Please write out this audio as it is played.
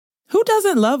Who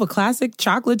doesn't love a classic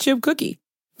chocolate chip cookie?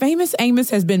 Famous Amos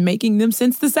has been making them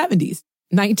since the 70s,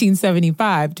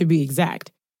 1975 to be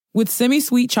exact. With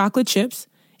semi-sweet chocolate chips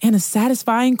and a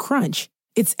satisfying crunch,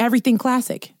 it's everything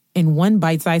classic in one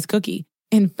bite-sized cookie,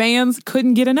 and fans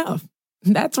couldn't get enough.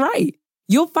 That's right.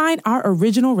 You'll find our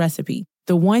original recipe,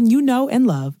 the one you know and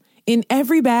love, in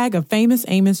every bag of Famous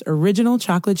Amos original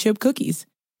chocolate chip cookies.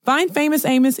 Find Famous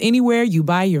Amos anywhere you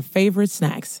buy your favorite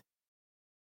snacks.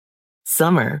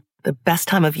 Summer, the best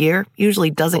time of year,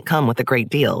 usually doesn't come with a great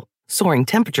deal. Soaring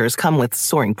temperatures come with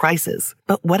soaring prices.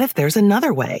 But what if there's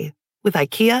another way? With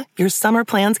IKEA, your summer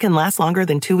plans can last longer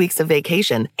than 2 weeks of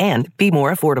vacation and be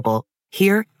more affordable.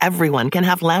 Here, everyone can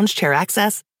have lounge chair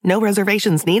access, no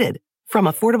reservations needed. From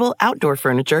affordable outdoor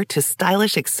furniture to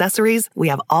stylish accessories, we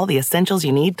have all the essentials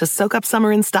you need to soak up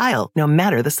summer in style, no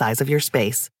matter the size of your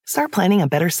space. Start planning a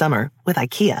better summer with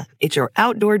IKEA. It's your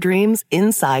outdoor dreams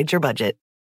inside your budget.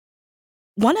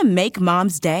 Want to make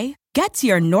Mom's day? Get to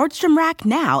your Nordstrom Rack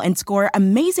now and score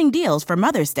amazing deals for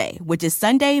Mother's Day, which is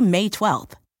Sunday, May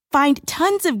 12th. Find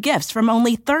tons of gifts from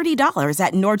only $30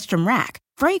 at Nordstrom Rack.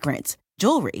 Fragrance,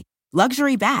 jewelry,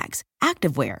 luxury bags,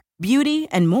 activewear, beauty,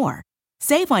 and more.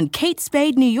 Save on Kate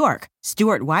Spade New York,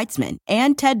 Stuart Weitzman,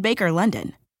 and Ted Baker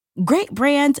London. Great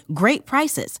brands, great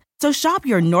prices. So shop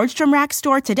your Nordstrom Rack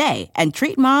store today and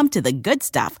treat Mom to the good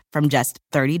stuff from just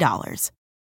 $30.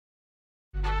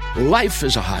 Life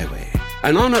is a highway,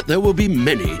 and on it there will be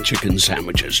many chicken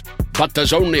sandwiches. But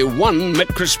there's only one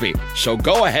McCrispy. So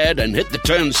go ahead and hit the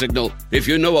turn signal if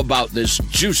you know about this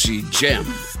juicy gem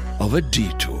of a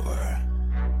detour.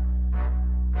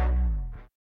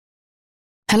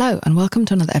 Hello, and welcome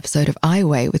to another episode of I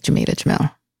Weigh with Jamila Jamil.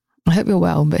 I hope you're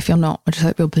well, but if you're not, I just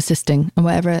hope you're persisting and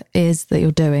whatever it is that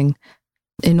you're doing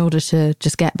in order to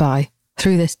just get by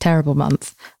through this terrible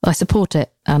month. I support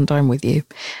it and I'm with you.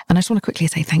 And I just want to quickly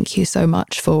say thank you so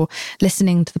much for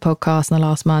listening to the podcast in the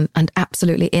last month and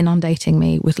absolutely inundating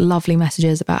me with lovely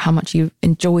messages about how much you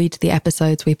enjoyed the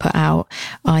episodes we put out.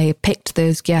 I picked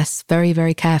those guests very,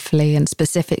 very carefully and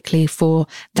specifically for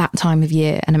that time of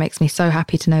year. And it makes me so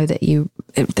happy to know that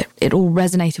it all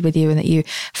resonated with you and that you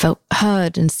felt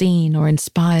heard and seen or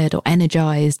inspired or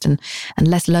energized and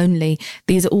less lonely.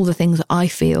 These are all the things that I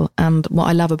feel. And what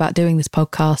I love about doing this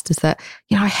podcast is that,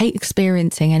 I hate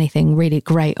experiencing anything really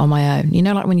great on my own.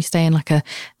 Like when you stay in like a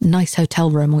nice hotel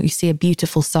room or you see a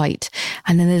beautiful sight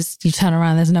and then you turn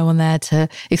around, there's no one there to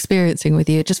experiencing with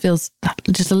you. It just feels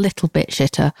just a little bit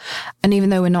shitter. And even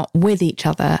though we're not with each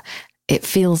other, it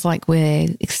feels like we're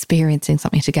experiencing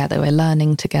something together. We're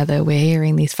learning together. We're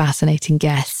hearing these fascinating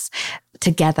guests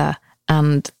together.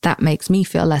 And that makes me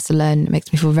feel less alone. It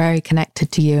makes me feel very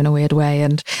connected to you in a weird way.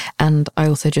 And I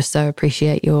also just so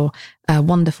appreciate your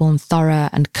wonderful and thorough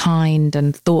and kind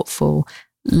and thoughtful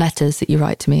letters that you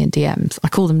write to me in DMs. I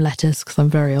call them letters because I'm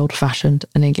very old-fashioned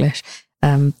in English.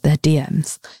 They're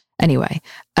DMs. Anyway,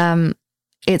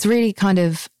 it's really kind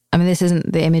of, this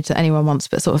isn't the image that anyone wants,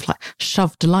 but sort of like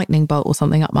shoved a lightning bolt or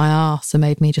something up my arse and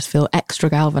made me just feel extra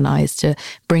galvanized to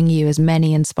bring you as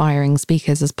many inspiring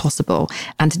speakers as possible.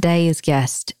 And today's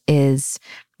guest is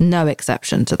no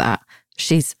exception to that.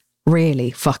 She's really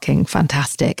fucking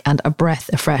fantastic and a breath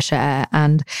of fresh air.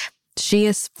 And she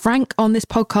is frank on this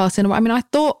podcast in a way. I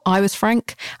thought I was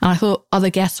frank and I thought other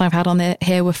guests I've had on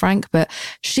here were frank, but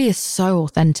she is so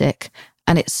authentic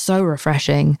and it's so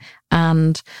refreshing.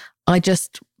 And I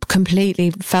just completely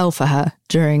fell for her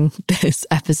during this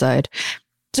episode.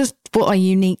 Just what a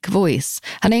unique voice.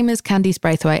 Her name is Candice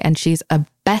Braithwaite and she's a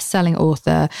best-selling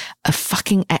author, a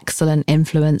fucking excellent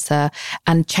influencer,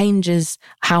 and changes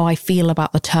how I feel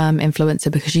about the term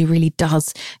influencer because she really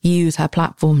does use her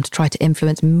platform to try to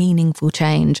influence meaningful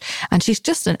change. And she's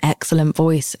just an excellent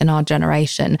voice in our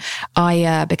generation.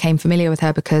 I became familiar with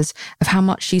her because of how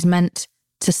much she's meant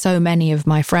to so many of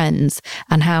my friends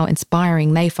and how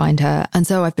inspiring they find her. And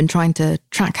so I've been trying to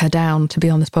track her down to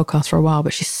be on this podcast for a while,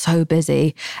 but she's so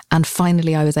busy. And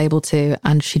finally I was able to,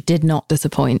 and she did not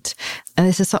disappoint. And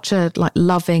this is such a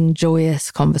loving,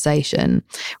 joyous conversation.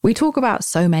 We talk about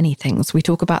so many things. We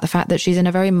talk about the fact that she's in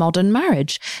a very modern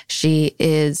marriage. She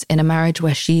is in a marriage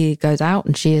where she goes out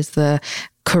and she is the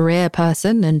career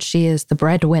person and she is the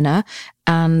breadwinner,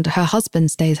 and her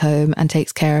husband stays home and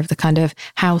takes care of the kind of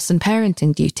house and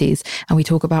parenting duties. And we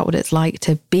talk about what it's like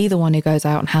to be the one who goes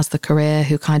out and has the career,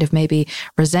 who kind of maybe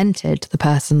resented the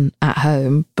person at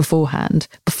home beforehand,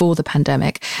 before the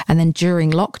pandemic, and then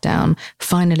during lockdown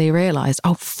finally realized,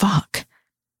 oh fuck,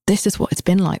 this is what it's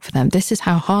been like for them. This is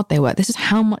how hard they work. This is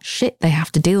how much shit they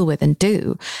have to deal with and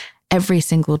do every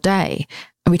single day.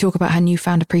 And we talk about her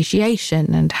newfound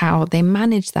appreciation and how they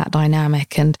manage that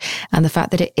dynamic and the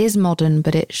fact that it is modern,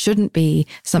 but it shouldn't be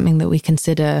something that we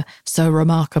consider so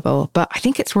remarkable. But I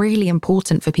think it's really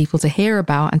important for people to hear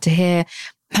about and to hear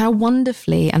how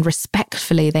wonderfully and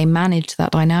respectfully they manage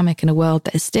that dynamic in a world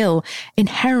that is still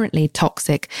inherently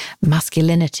toxic,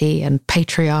 masculinity and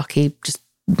patriarchy just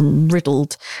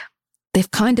riddled.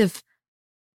 They've kind of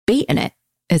beaten it.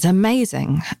 It's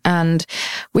amazing. And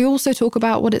we also talk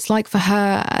about what it's like for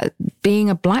her being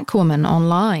a Black woman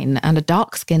online and a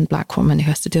dark-skinned Black woman who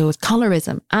has to deal with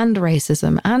colorism and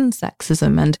racism and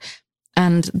sexism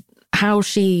and how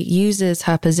she uses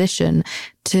her position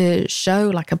to show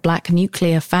like a Black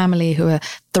nuclear family who are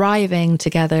thriving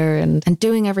together and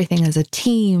doing everything as a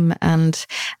team. And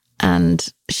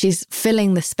she's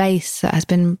filling the space that has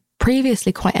been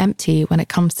previously quite empty when it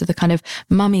comes to the kind of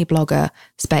mummy blogger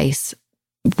space,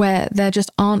 where there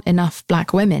just aren't enough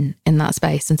Black women in that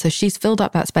space. And so she's filled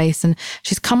up that space and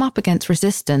she's come up against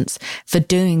resistance for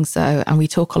doing so. And we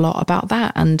talk a lot about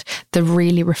that and the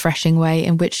really refreshing way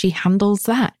in which she handles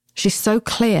that. She's so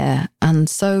clear and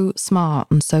so smart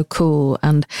and so cool.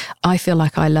 And I feel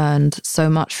like I learned so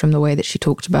much from the way that she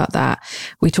talked about that.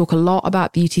 We talk a lot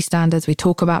about beauty standards. We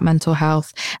talk about mental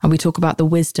health, and we talk about the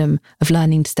wisdom of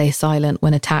learning to stay silent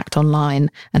when attacked online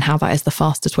and how that is the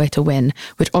fastest way to win,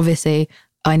 which obviously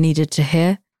I needed to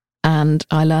hear. And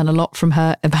I learn a lot from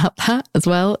her about that as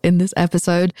well in this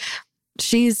episode.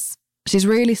 She's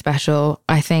really special.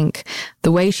 I think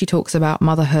the way she talks about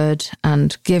motherhood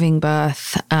and giving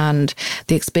birth and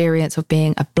the experience of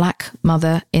being a Black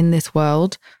mother in this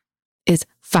world is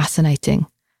fascinating.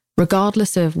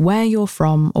 Regardless of where you're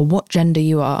from or what gender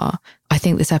you are, I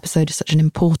think this episode is such an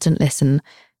important listen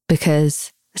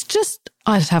because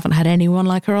I just haven't had anyone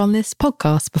like her on this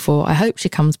podcast before. I hope she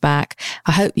comes back.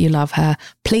 I hope you love her.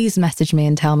 Please message me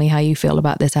and tell me how you feel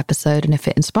about this episode and if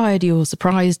it inspired you or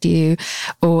surprised you,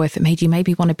 or if it made you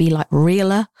maybe want to be like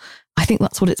realer. I think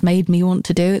that's what it's made me want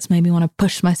to do. It's made me want to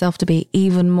push myself to be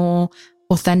even more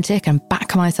authentic and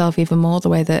back myself even more the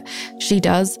way that she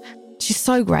does. She's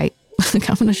so great. I'm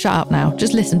going to shut up now.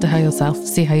 Just listen to her yourself,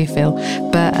 see how you feel.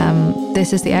 But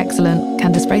this is the excellent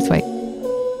Candace Braithwaite.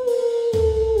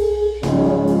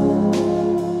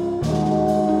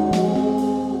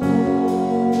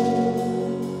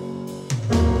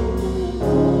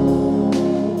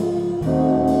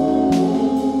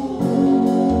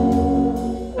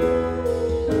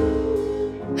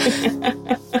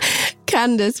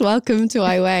 Candace, welcome to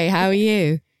I Weigh. How are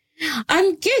you?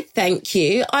 I'm good, thank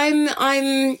you. I'm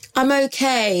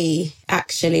okay,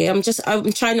 actually. I'm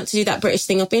trying not to do that British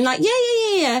thing of being like,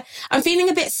 yeah. I'm feeling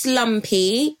a bit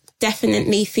slumpy,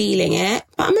 definitely feeling it,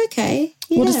 but I'm okay.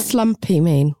 Yeah. What does slumpy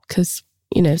mean? Because,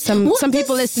 you know, some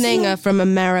people listening are from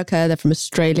America, they're from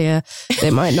Australia.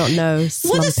 They might not know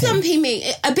slumpy. What does slumpy mean?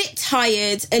 A bit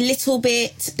tired, a little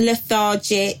bit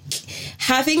lethargic,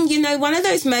 having, you know, one of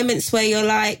those moments where you're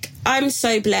like, I'm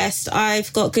so blessed.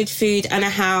 I've got good food and a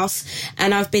house,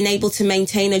 and I've been able to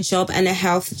maintain a job and a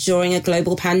health during a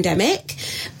global pandemic.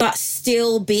 But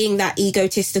still being that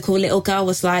egotistical little girl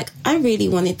was like, I really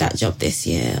wanted that job this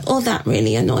year, or that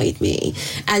really annoyed me.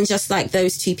 And just like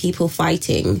those two people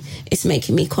fighting, it's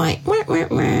making me quite...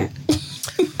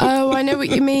 Oh, I know what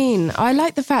you mean. I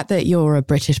like the fact that you're a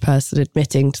British person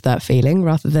admitting to that feeling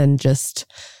rather than just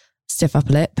stiff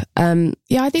upper lip.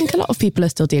 Yeah, I think a lot of people are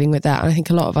still dealing with that. And I think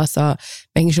a lot of us are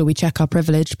making sure we check our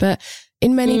privilege. But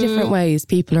in many different ways,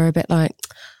 people are a bit like,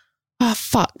 oh,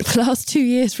 fuck, the last 2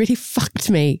 years really fucked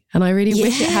me. And I really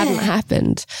wish it hadn't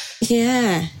happened.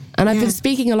 Yeah. And I've been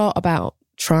speaking a lot about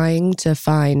trying to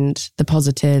find the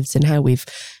positives in how we've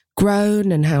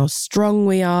grown and how strong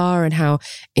we are and how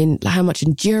much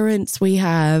endurance we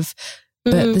have.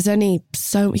 But there's only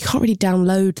you can't really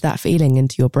download that feeling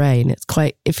into your brain.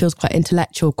 It feels quite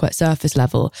intellectual, quite surface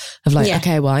level of like,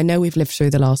 okay, well, I know we've lived through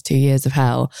the last 2 years of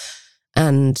hell.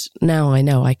 And now I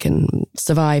know I can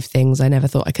survive things I never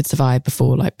thought I could survive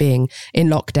before, like being in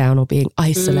lockdown or being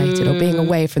isolated or being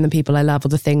away from the people I love or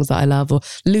the things that I love, or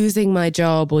losing my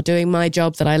job or doing my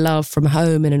job that I love from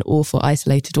home in an awful,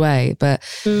 isolated way. But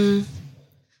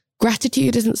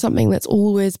gratitude isn't something that's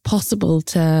always possible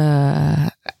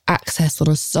to access on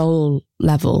a soul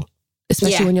level,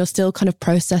 especially when you're still kind of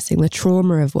processing the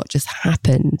trauma of what just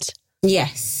happened.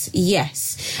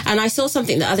 Yes. And I saw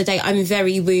something the other day. I'm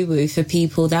very woo-woo for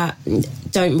people that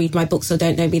don't read my books or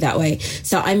don't know me that way.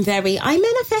 So I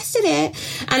manifested it.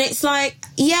 And it's like,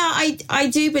 yeah, I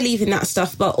do believe in that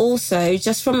stuff. But also,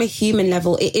 just from a human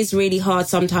level, it is really hard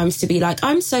sometimes to be like,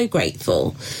 I'm so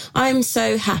grateful. I'm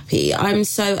so happy. I'm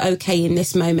so okay in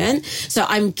this moment. So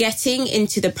I'm getting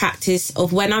into the practice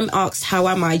of when I'm asked, how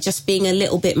am I, just being a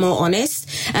little bit more honest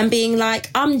and being like,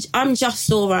 I'm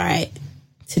just all right.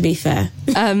 To be fair.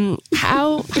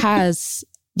 How has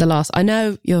the last, I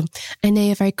know you're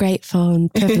very grateful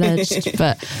and privileged,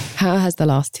 but how has the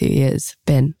last 2 years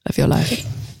been of your life?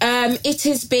 It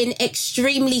has been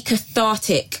extremely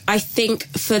cathartic, I think,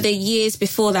 for the years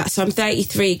before that. So I'm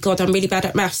 33. God, I'm really bad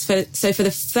at maths. So for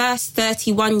the first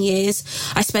 31 years,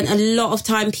 I spent a lot of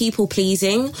time people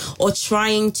pleasing or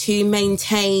trying to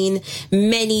maintain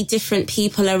many different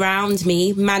people around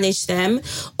me, manage them.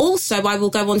 Also, I will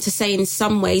go on to say in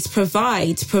some ways,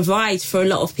 provide for a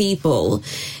lot of people.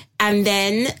 And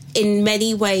then in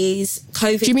many ways, COVID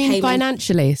came... Do you mean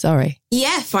financially? Sorry.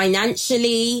 Yeah,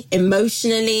 financially,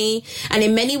 emotionally. And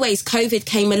in many ways, COVID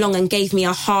came along and gave me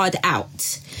a hard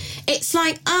out. It's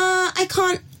like, I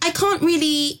can't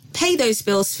really pay those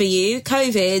bills for you,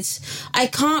 COVID. I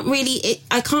can't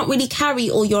really carry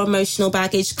all your emotional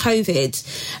baggage, COVID.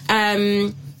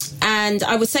 And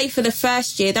I would say for the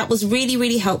first year, that was really,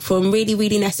 really helpful and really,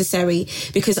 really necessary,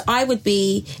 because I would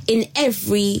be in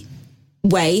every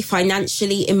way,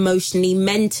 financially, emotionally,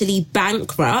 mentally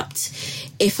bankrupt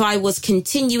if I was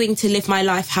continuing to live my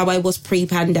life how I was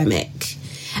pre-pandemic.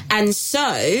 And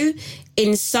so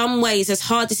in some ways, as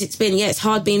hard as it's been, it's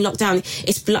hard being locked down.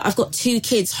 I've got 2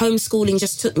 kids. Homeschooling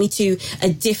just took me to a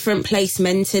different place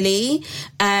mentally.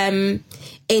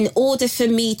 In order for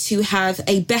me to have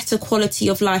a better quality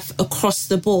of life across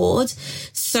the board,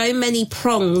 so many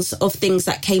prongs of things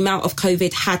that came out of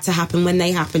COVID had to happen when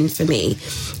they happened for me.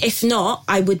 If not,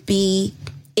 I would be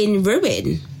in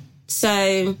ruin.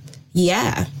 So,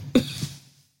 yeah.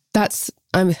 That's,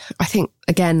 I think,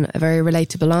 again, a very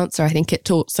relatable answer. I think it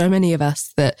taught so many of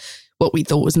us that what we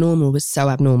thought was normal was so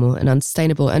abnormal and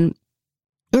unsustainable. And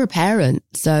you're a parent,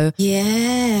 so...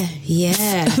 Yeah.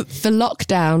 For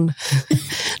lockdown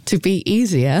to be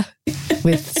easier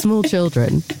with small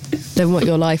children than what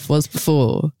your life was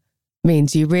before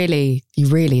means you really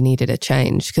needed a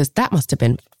change, because that must have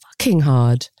been fucking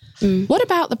hard. What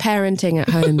about the parenting at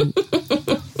home?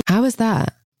 How was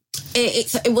that?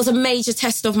 It was a major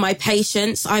test of my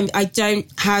patience. I don't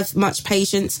have much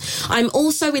patience. I'm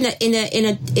also in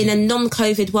a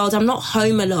non-COVID world. I'm not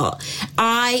home a lot.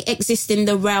 I exist in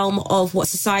the realm of what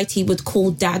society would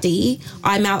call daddy.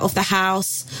 I'm out of the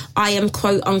house. I am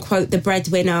quote unquote the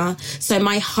breadwinner. So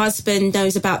my husband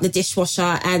knows about the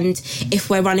dishwasher and if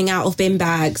we're running out of bin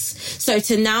bags. So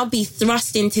to now be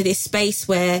thrust into this space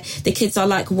where the kids are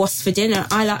like, what's for dinner?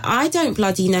 I don't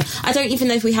bloody know. I don't even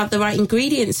know if we have the right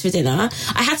ingredients for dinner.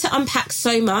 I had to unpack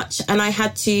so much, and I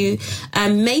had to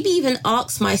maybe even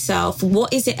ask myself,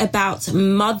 what is it about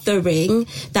mothering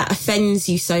that offends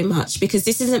you so much? Because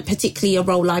this isn't particularly a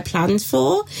role I planned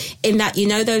for, in that, you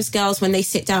know, those girls when they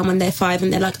sit down when they're 5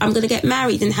 and they're like, I'm going to get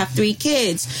married and have 3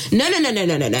 kids. No.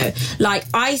 Like,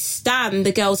 I stan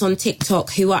the girls on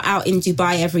TikTok who are out in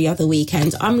Dubai every other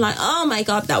weekend. I'm like, oh my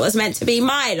God, that was meant to be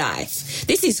my life.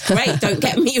 This is great, don't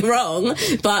get me wrong,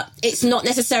 but it's not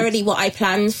necessarily what I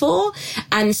planned for.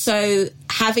 And so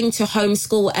having to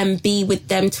homeschool and be with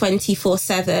them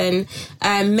 24/7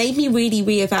 made me really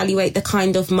reevaluate the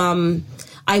kind of mum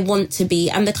I want to be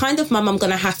and the kind of mum I'm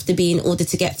going to have to be in order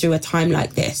to get through a time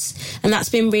like this. And that's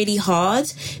been really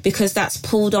hard, because that's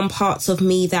pulled on parts of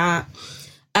me that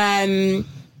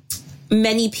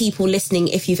many people listening,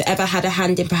 if you've ever had a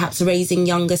hand in perhaps raising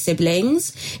younger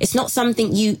siblings, it's not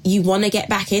something you want to get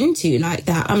back into like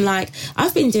that. I'm like,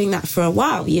 I've been doing that for a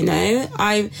while, you know.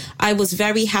 I was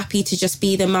very happy to just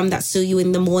be the mum that saw you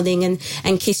in the morning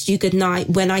and kissed you goodnight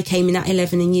when I came in at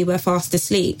 11 and you were fast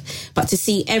asleep. But to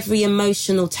see every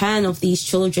emotional turn of these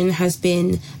children has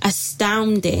been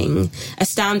astounding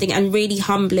and really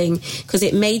humbling, because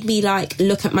it made me like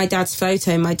look at my dad's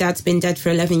photo. My dad's been dead for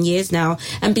 11 years now,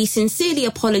 and be sincerely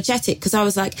apologetic, because I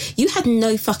was like, you had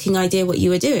no fucking idea what you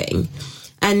were doing.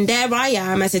 And there I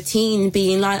am as a teen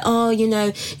being like, oh, you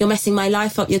know, you're messing my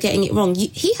life up, you're getting it wrong.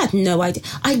 He had no idea.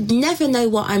 I never know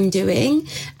what I'm doing.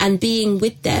 And being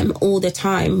with them all the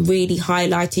time really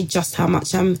highlighted just how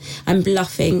much I'm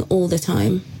bluffing all the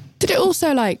time. Did it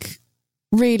also like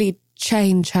really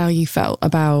change how you felt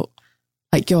about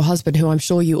like your husband, who I'm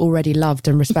sure you already loved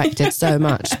and respected so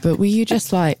much, but were you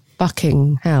just like,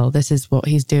 fucking hell, this is what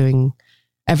he's doing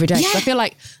every day? Yeah. I feel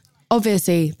like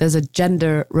obviously there's a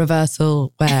gender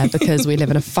reversal where, because we live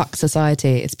in a fuck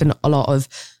society, it's been a lot of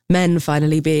men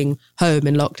finally being home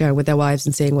in lockdown with their wives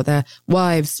and seeing what their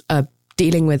wives are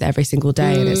dealing with every single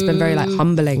day. And it's been very like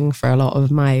humbling for a lot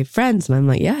of my friends. And I'm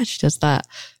like, yeah, she does that.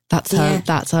 That's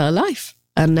her life.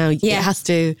 And now it has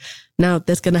to, now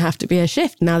there's going to have to be a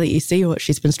shift. Now that you see what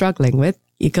she's been struggling with,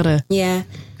 you gotta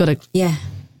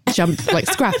jump, like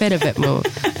scrap in a bit more.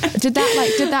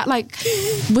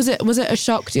 Was it a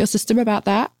shock to your system about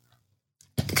that?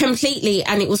 Completely.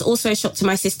 And it was also a shock to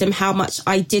my system how much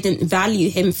I didn't value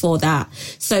him for that.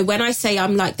 So when I say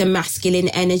I'm like the masculine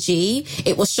energy,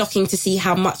 it was shocking to see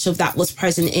how much of that was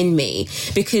present in me.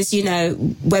 Because, you know,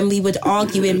 when we would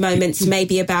argue in moments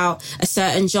maybe about a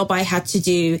certain job I had to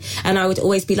do, and I would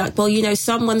always be like, well, you know,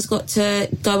 someone's got to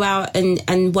go out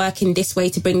and work in this way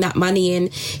to bring that money in.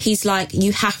 He's like,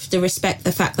 you have to respect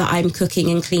the fact that I'm cooking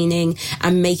and cleaning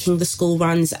and making the school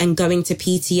runs and going to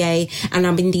PTA, and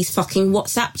I'm in these fucking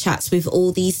WhatsApp chats with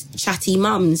all these chatty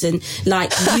mums, and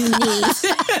like,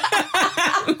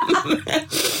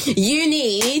 you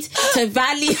need to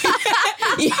value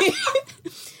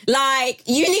like,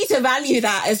 you need to value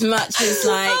that as much as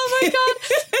like, oh my God,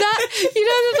 that, you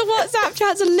know, the WhatsApp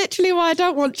chats are literally why I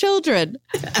don't want children.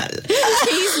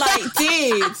 He's like,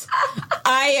 dude,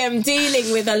 I am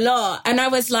dealing with a lot. And I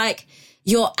was like,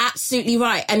 you're absolutely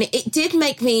right. And it did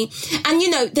make me, and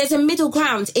you know, there's a middle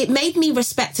ground. It made me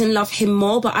respect and love him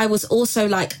more. But I was also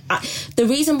like, the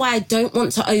reason why I don't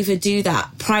want to overdo that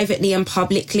privately and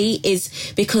publicly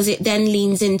is because it then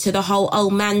leans into the whole, oh,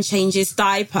 man changes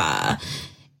diaper.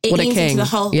 It leans into the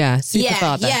whole, super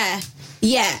father.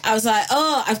 Yeah, I was like,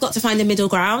 oh, I've got to find a middle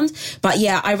ground. But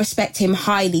yeah, I respect him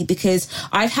highly because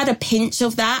I've had a pinch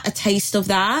of that, a taste of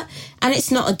that, and it's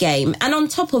not a game. And on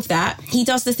top of that, he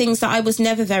does the things that I was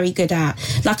never very good at.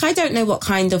 Like, I don't know what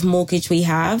kind of mortgage we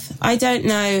have. I don't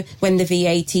know when the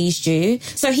VAT's due.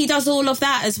 So he does all of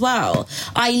that as well.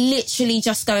 I literally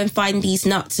just go and find these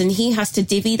nuts, and he has to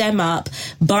divvy them up,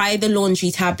 buy the laundry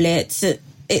tablets.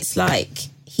 It's like,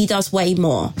 he does way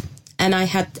more. And I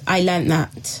learned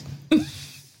that.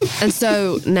 And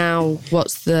so now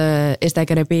is there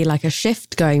going to be like a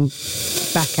shift going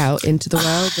back out into the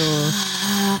world, or?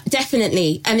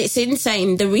 Definitely. And it's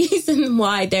insane. The reason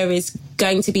why there is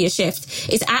going to be a shift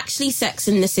is actually Sex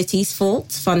and the City's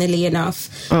fault, funnily enough.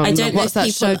 I don't know what's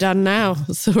that show done now.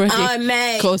 It's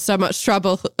already caused so much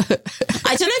trouble.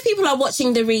 I don't know if people are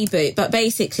watching the reboot, but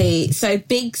basically, so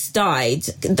Biggs died.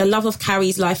 The love of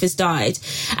Carrie's life has died.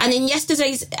 And in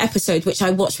yesterday's episode, which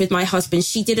I watched with my husband,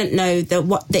 she didn't know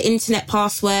the internet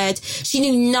password. She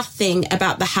knew nothing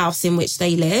about the house in which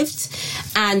they lived.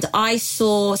 And I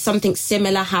saw something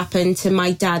similar happen to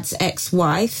my dad's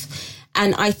ex-wife.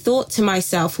 And I thought to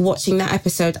myself, watching that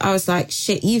episode, I was like,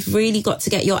 shit, you've really got to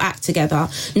get your act together.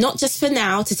 Not just for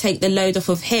now to take the load off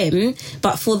of him,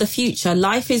 but for the future.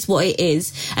 Life is what it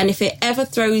is. And if it ever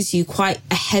throws you quite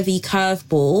a heavy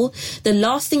curveball, the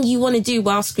last thing you want to do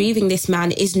whilst grieving this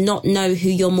man is not know who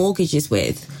your mortgage is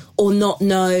with, or not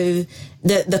know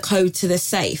the code to the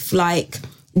safe. Like,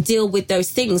 deal with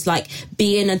those things, like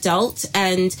be an adult.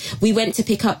 And we went to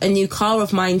pick up a new car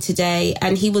of mine today,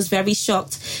 and he was very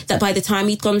shocked that by the time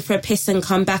he'd gone for a piss and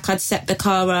come back, I'd set the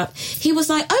car up. He was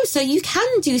like, oh, so you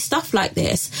can do stuff like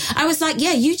this? I was like,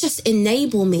 yeah, you just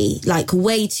enable me like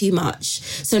way too much.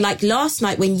 So like last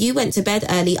night when you went to bed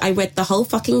early, I read the whole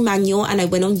fucking manual, and I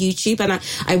went on YouTube and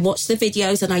I watched the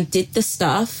videos and I did the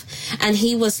stuff. And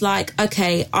he was like,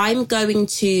 okay, I'm going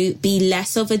to be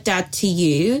less of a dad to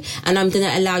you, and I'm going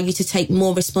to allow you to take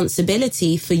more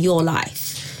responsibility for your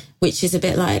life, which is a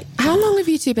bit like... How long have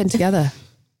you two been together?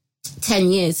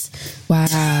 10 years.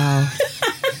 Wow.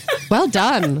 Well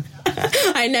done.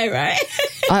 I know, right?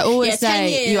 I always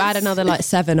say you add another like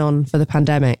 7 on for the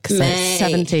pandemic. So it's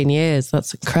 17 years.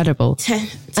 That's incredible. 10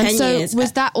 and so years.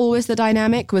 Was that always the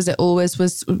dynamic? Was it always...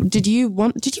 Did you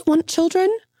want children?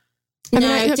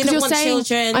 Didn't want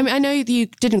children. I mean, I know you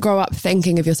didn't grow up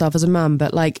thinking of yourself as a mum,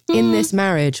 but like in this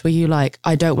marriage, were you like,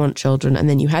 I don't want children, and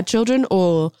then you had children,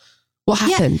 or what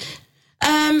happened?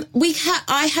 Yeah.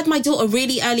 I had my daughter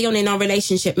really early on in our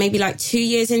relationship, maybe like 2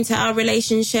 years into our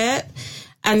relationship.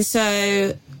 And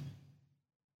so,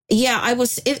 yeah,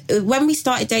 when we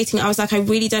started dating, I was like, I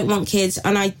really don't want kids,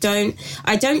 and I don't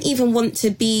even want to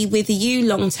be with you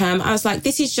long term. I was like,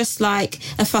 this is just like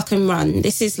a fucking run.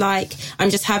 This is like, I'm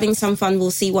just having some fun.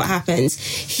 We'll see what happens.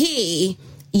 He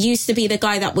used to be the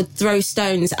guy that would throw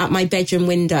stones at my bedroom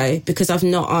window because I've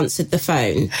not answered the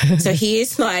phone. So he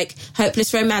is like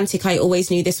hopeless romantic. I always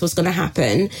knew this was going to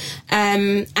happen.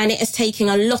 And it has taken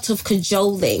a lot of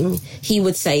cajoling, he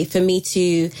would say, for me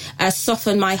to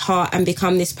soften my heart and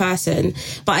become this person.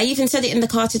 But I even said it in the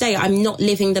car today. I'm not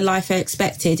living the life I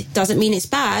expected. Doesn't mean it's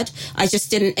bad. I just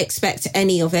didn't expect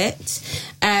any of it.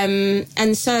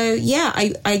 And so, yeah,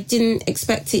 I didn't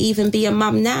expect to even be a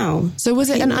mum now. So was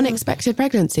it an unexpected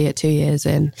pregnancy at 2 years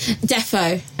in?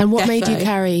 Defo. And what made you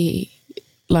carry,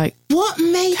 What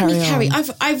made me carry? on?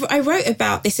 I wrote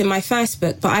about this in my first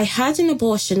book, but I had an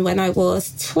abortion when I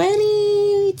was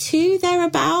 22,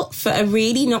 thereabout, for a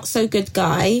really not so good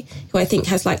guy who I think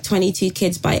has like 22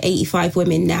 kids by 85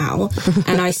 women now.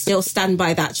 And I still stand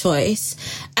by that choice.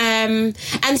 And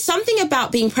something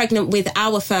about being pregnant with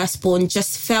our firstborn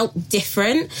just felt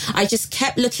different. I just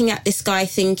kept looking at this guy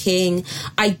thinking,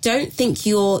 I don't think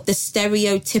you're the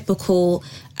stereotypical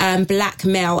black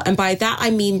male. And by that,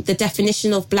 I mean the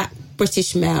definition of black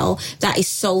British male that is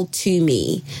sold to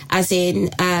me, as in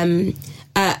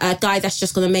a guy that's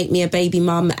just going to make me a baby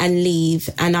mum and leave,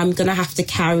 and I'm going to have to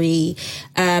carry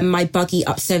my buggy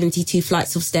up 72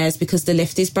 flights of stairs because the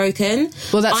lift is broken.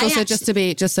 Well, that's also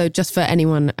just for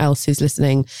anyone else who's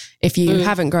listening, if you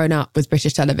haven't grown up with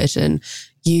British television,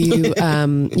 you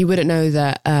you wouldn't know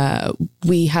that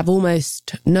we have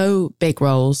almost no big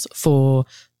roles for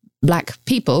black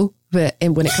people, but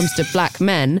when it comes to black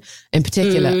men in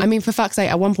particular. I mean, for fuck's sake,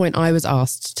 at one point I was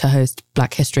asked to host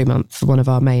Black History Month for one of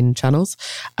our main channels,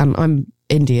 and I'm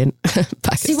Indian,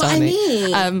 Pakistani. See what I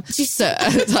mean? So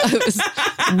that was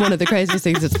one of the craziest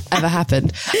things that's ever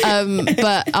happened.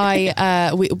 But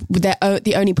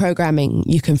the only programming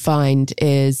you can find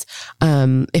is,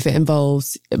 if it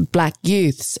involves black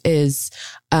youths, is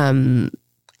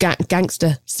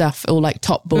gangster stuff, or like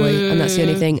Top Boy, and that's the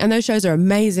only thing. And those shows are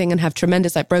amazing and have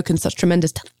tremendous, such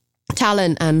tremendous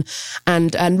talent and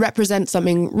represent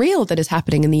something real that is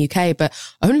happening in the UK, but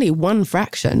only one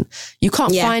fraction. You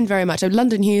can't find very much.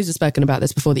 London Hughes has spoken about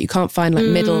this before, that you can't find like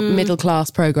middle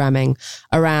class programming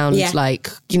around,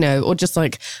 or just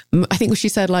like, I think she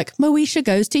said like Moesha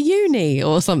goes to uni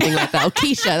or something like that, or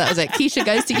Keisha, that was it. Keisha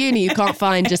goes to uni. You can't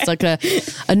find just like a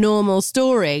normal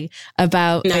story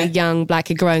about a young black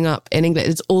kid growing up in England.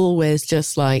 It's always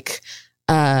just like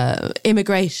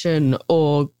immigration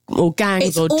or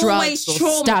gangs or drugs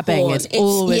or stabbing. Porn. It's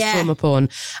always trauma porn.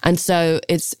 And so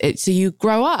so you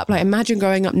grow up, like, imagine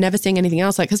growing up never seeing anything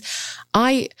else. Like, because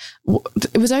it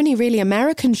was only really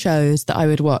American shows that I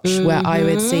would watch where I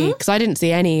would see, because I didn't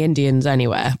see any Indians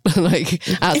anywhere, like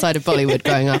outside of Bollywood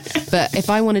growing up. But if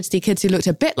I wanted to see kids who looked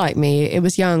a bit like me, it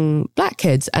was young black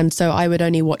kids. And so I would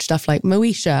only watch stuff like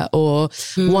Moesha or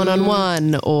One on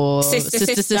One or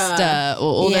Sister or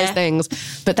all those things.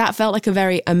 But that felt like a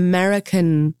very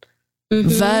American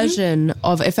version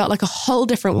of it. Felt like a whole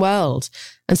different world.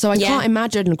 And so I can't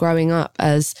imagine growing up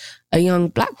as a young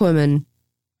black woman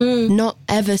not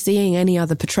ever seeing any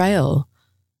other portrayal.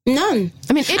 None.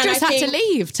 I mean, Idris had to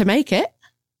leave to make it.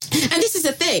 And this is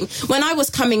the thing. When I was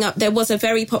coming up, there was a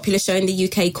very popular show in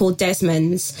the UK called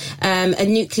Desmond's, a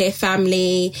nuclear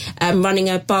family running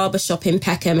a barbershop in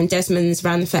Peckham, and Desmond's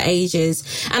ran for ages.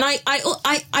 And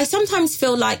I sometimes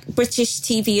feel like British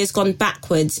TV has gone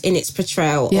backwards in its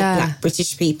portrayal of black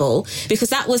British people, because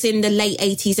that was in the late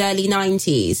 80s, early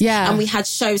 90s. Yeah. And we had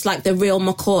shows like The Real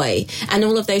McCoy, and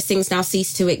all of those things now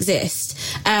cease to exist.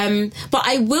 But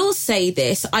I will say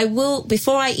this,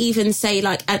 before I even say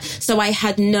so I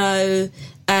had no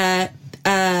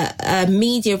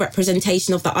media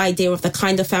representation of the idea of the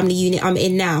kind of family unit I'm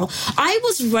in now. I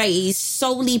was raised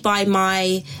solely by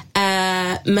my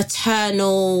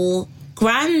maternal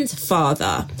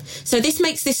grandfather. So this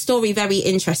makes this story very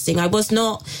interesting. I was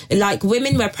not, like,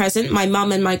 women were present. My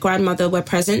mum and my grandmother were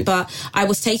present, but I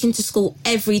was taken to school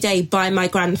every day by my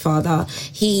grandfather.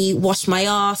 He washed my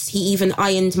ass. He even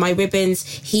ironed my ribbons.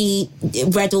 He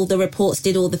read all the reports,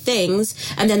 did all the things.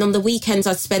 And then on the weekends,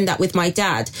 I'd spend that with my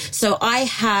dad. So I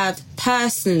have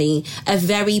personally a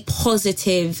very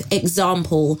positive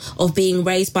example of being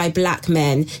raised by black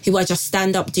men who are just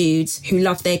stand-up dudes who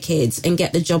love their kids and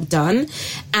get the job done.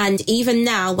 And even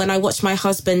now, when I watch my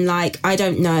husband,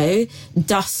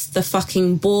 dust the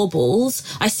fucking baubles,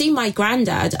 I see my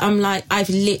granddad, I'm like, I've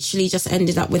literally just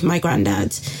ended up with my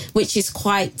granddad, which is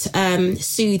quite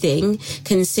soothing,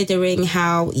 considering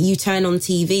how you turn on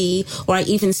TV, or I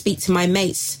even speak to my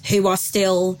mates who are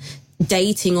still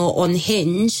dating or on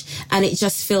Hinge, and it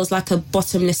just feels like a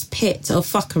bottomless pit of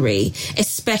fuckery,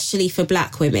 especially for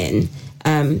black women,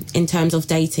 in terms of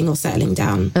dating or settling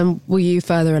down. And will you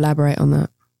further elaborate on that?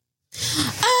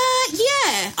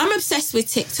 Yeah, I'm obsessed obsessed with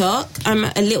TikTok. I'm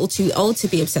a little too old to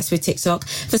be obsessed with TikTok.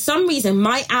 For some reason,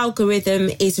 my algorithm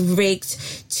is rigged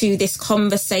to this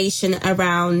conversation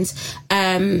around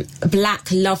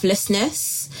Black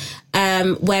lovelessness,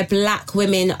 where Black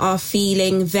women are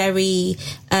feeling very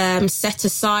set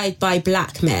aside by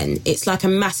Black men. It's like a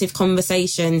massive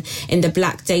conversation in the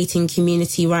Black dating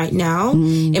community right now.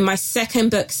 In my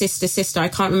second book, Sister, Sister, I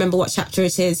can't remember what chapter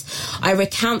it is, I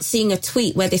recount seeing a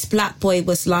tweet where this Black boy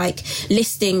was like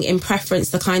listing in preference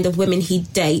the kind of women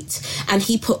he'd date, and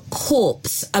he put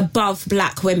corpse above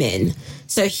Black women.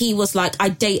 So he was like, I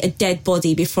date a dead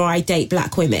body before I date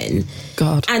Black women.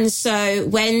 God. And so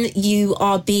when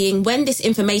this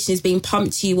information is being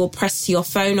pumped to you or pressed to your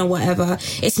phone or whatever,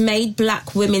 it's made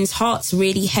Black women's hearts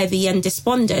really heavy and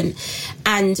despondent.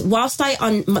 And whilst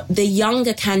the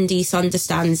younger Candice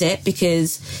understands it,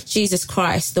 because Jesus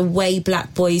Christ, the way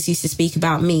Black boys used to speak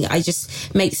about me, it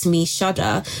just makes me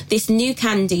shudder. This new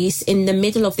Candice in the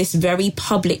middle of this very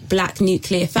public Black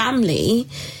nuclear family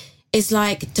is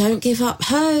like, don't give up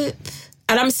hope.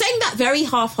 And I'm saying that very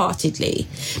half-heartedly,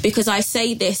 because I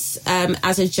say this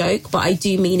as a joke, but I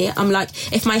do mean it. I'm like,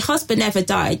 if my husband ever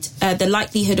died, the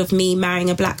likelihood of me marrying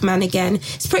a Black man again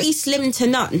is pretty slim to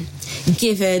none,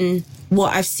 given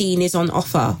what I've seen is on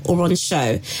offer or on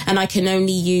show. And I can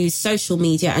only use social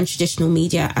media and traditional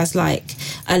media as like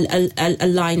a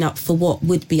lineup for what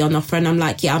would be on offer. And I'm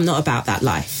like, yeah, I'm not about that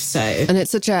life. So, and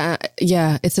it's such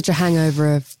a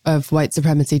hangover of white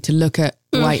supremacy to look at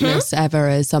whiteness ever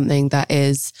as something that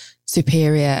is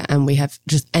superior. And we have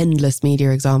just endless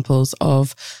media examples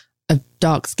of a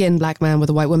dark-skinned Black man with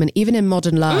a white woman, even in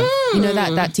Modern Love. You know,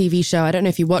 that TV show, I don't know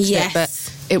if you watched it, but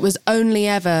it was only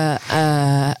ever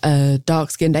a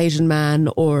dark-skinned Asian man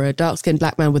or a dark-skinned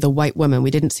Black man with a white woman.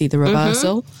 We didn't see the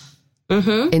reversal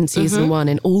in season one,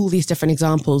 in all these different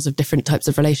examples of different types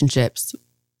of relationships.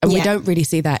 And we don't really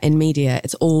see that in media.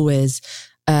 It's always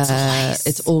a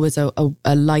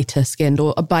lighter-skinned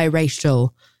or a biracial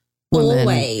woman.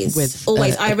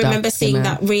 Always. I remember seeing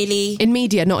that really... In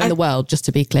media, not in the world, just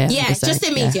to be clear. Yeah, just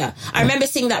in media. I remember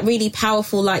seeing that really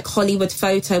powerful, like, Hollywood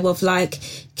photo of, like,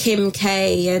 Kim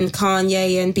K and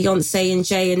Kanye and Beyonce and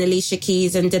Jay and Alicia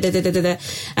Keys and da-da-da-da-da.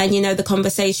 And, you know, the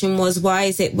conversation was, why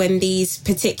is it when these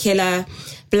particular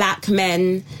Black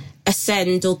men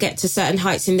ascend or get to certain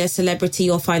heights in their celebrity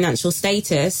or financial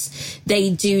status, they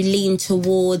do lean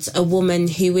towards a woman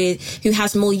who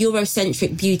has more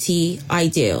Eurocentric beauty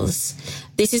ideals.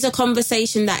 This is a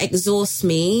conversation that exhausts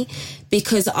me,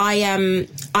 because I'm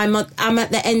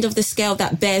at the end of the scale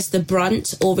that bears the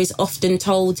brunt, or is often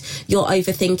told you're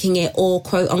overthinking it, or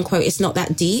quote unquote it's not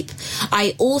that deep.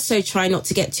 I also try not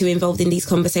to get too involved in these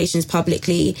conversations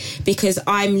publicly, because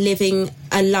I'm living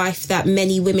a life that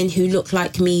many women who look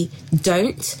like me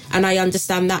don't, and I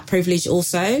understand that privilege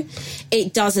also.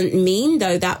 It doesn't mean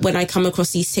though that when I come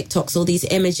across these TikToks or these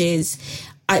images,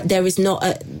 there is not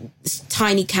a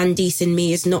tiny Candice in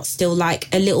me is not still like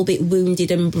a little bit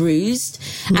wounded and bruised,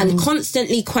 and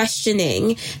constantly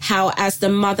questioning how, as the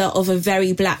mother of a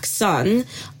very Black son,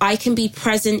 I can be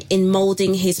present in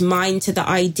molding his mind to the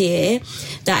idea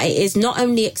that it is not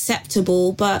only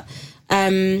acceptable, but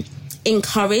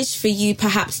encouraged for you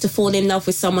perhaps to fall in love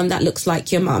with someone that looks like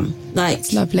your mum. Like,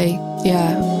 it's lovely.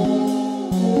 Yeah.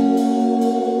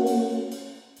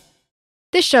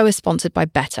 This show is sponsored by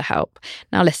BetterHelp.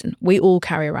 Now listen, we all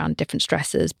carry around different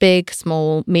stressors, big,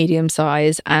 small, medium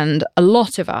size, and a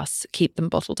lot of us keep them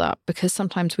bottled up because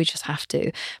sometimes we just have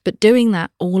to. But doing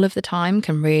that all of the time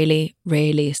can really,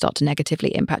 really start to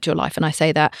negatively impact your life. And I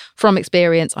say that from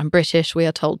experience. I'm British. We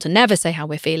are told to never say how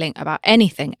we're feeling about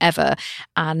anything ever.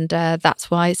 And that's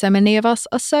why so many of us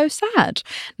are so sad.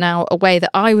 Now, a way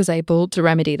that I was able to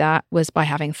remedy that was by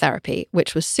having therapy,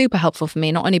 which was super helpful for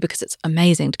me, not only because it's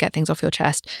amazing to get things off your chest,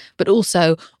 but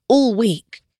also all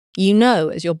week, you know,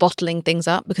 as you're bottling things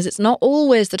up, because it's not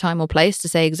always the time or place to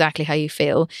say exactly how you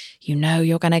feel, you know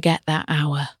you're going to get that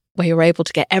hour where you're able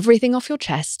to get everything off your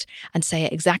chest and say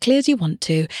it exactly as you want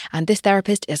to. And this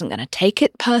therapist isn't going to take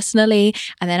it personally,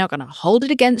 and they're not going to hold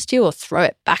it against you or throw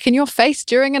it back in your face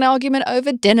during an argument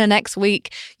over dinner next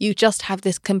week. You just have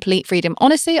this complete freedom.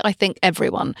 Honestly, I think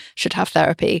everyone should have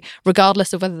therapy,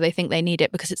 regardless of whether they think they need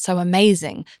it, because it's so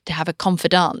amazing to have a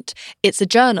confidant. It's a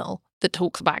journal that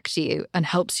talks back to you and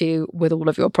helps you with all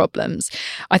of your problems.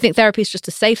 I think therapy is just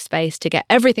a safe space to get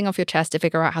everything off your chest, to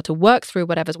figure out how to work through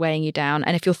whatever's weighing you down.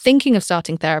 And if you're thinking of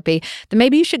starting therapy, then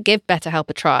maybe you should give BetterHelp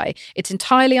a try. It's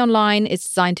entirely online. It's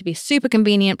designed to be super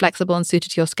convenient, flexible, and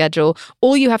suited to your schedule.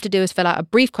 All you have to do is fill out a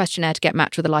brief questionnaire to get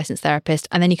matched with a licensed therapist,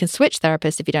 and then you can switch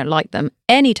therapists if you don't like them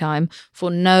anytime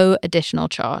for no additional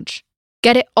charge.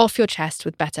 Get it off your chest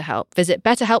with BetterHelp. Visit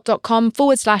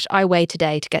betterhelp.com/iWeigh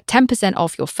today to get 10%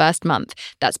 off your first month.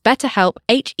 That's BetterHelp,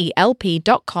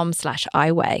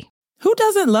 HELP.com/iWeigh. Who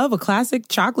doesn't love a classic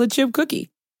chocolate chip cookie?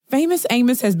 Famous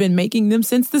Amos has been making them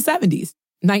since the 70s,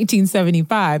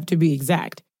 1975 to be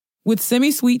exact. With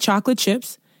semi-sweet chocolate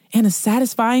chips and a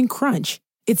satisfying crunch,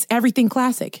 it's everything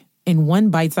classic in one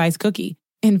bite-sized cookie,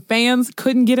 and fans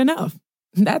couldn't get enough.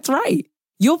 That's right.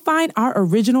 You'll find our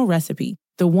original recipe,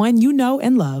 the one you know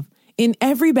and love, in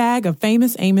every bag of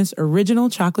Famous Amos original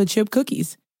chocolate chip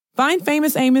cookies. Find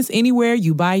Famous Amos anywhere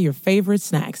you buy your favorite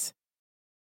snacks.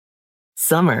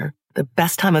 Summer, the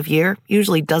best time of year,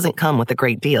 usually doesn't come with a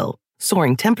great deal.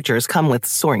 Soaring temperatures come with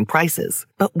soaring prices.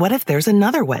 But what if there's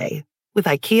another way? With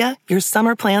IKEA, your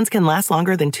summer plans can last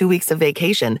longer than 2 weeks of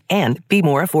vacation and be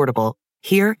more affordable.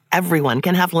 Here, everyone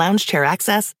can have lounge chair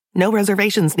access, no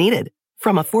reservations needed.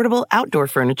 From affordable outdoor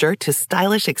furniture to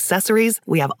stylish accessories,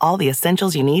 we have all the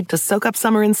essentials you need to soak up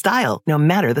summer in style, no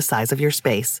matter the size of your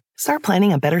space. Start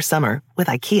planning a better summer with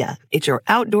IKEA. It's your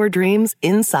outdoor dreams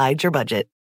inside your budget.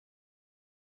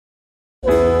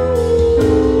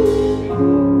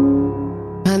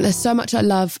 And there's so much I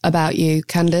love about you,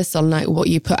 Candice, on like what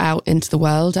you put out into the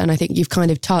world. And I think you've kind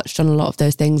of touched on a lot of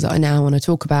those things that I now want to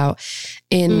talk about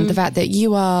in the fact that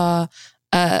you are...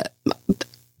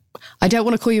 I don't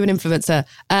want to call you an influencer.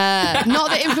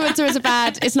 Not that influencer is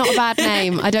it's not a bad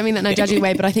name. I don't mean that in a judgy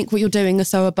way, but I think what you're doing is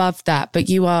so above that. But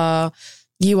you are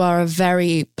a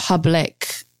very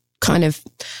public kind of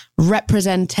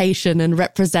representation and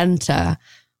representer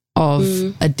of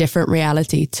a different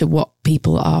reality to what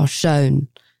people are shown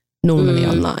normally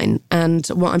online. And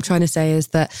what I'm trying to say is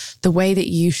that the way that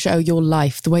you show your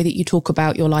life, the way that you talk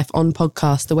about your life on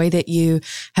podcasts, the way that you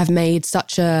have made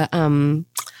such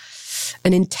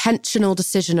an intentional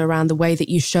decision around the way that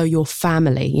you show your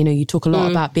family. You know, you talk a lot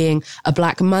about being a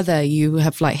Black mother. You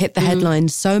have like hit the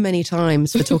headlines so many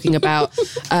times for talking about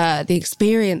the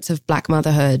experience of Black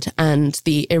motherhood and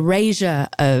the erasure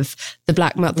of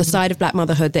the side of Black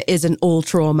motherhood that isn't all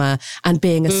trauma, and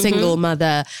being a single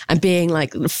mother and being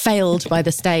like failed by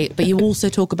the state. But you also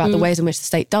talk about the ways in which the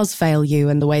state does fail you,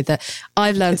 and the way that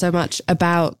I've learned so much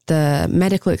about the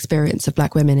medical experience of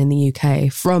Black women in the UK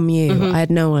from you. I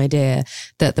had no idea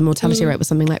that the mortality rate was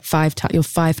something like you're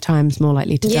 5 times more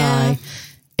likely to die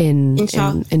in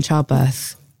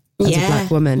childbirth as a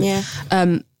Black woman. Yeah.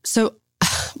 So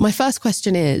my first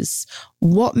question is,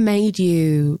 what made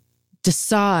you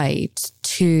decide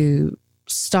to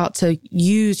start to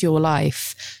use your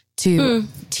life to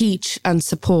teach and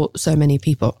support so many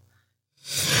people?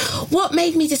 What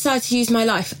made me decide to use my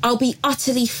life? I'll be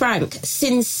utterly frank.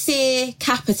 Sincere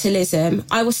capitalism.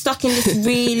 I was stuck in this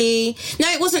really... No,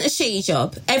 it wasn't a shitty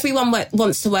job. Everyone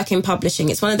wants to work in publishing.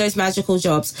 It's one of those magical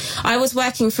jobs. I was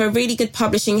working for a really good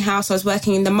publishing house. I was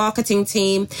working in the marketing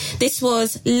team. This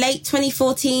was late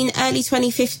 2014, early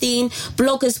 2015.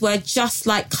 Bloggers were just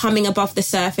like coming above the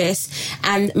surface,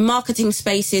 and marketing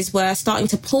spaces were starting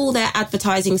to pull their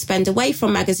advertising spend away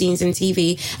from magazines and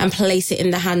TV and place it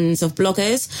in the hands of bloggers.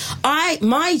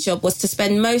 My job was to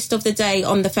spend most of the day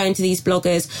on the phone to these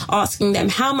bloggers, asking them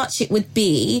how much it would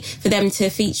be for them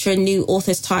to feature a new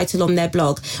author's title on their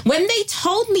blog. When they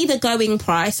told me the going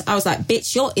price, I was like,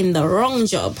 bitch, you're in the wrong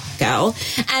job, girl.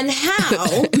 And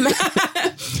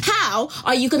how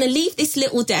are you going to leave this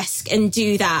little desk and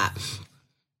do that?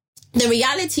 The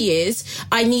reality is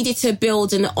I needed to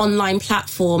build an online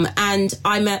platform, and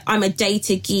I'm a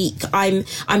data geek. I'm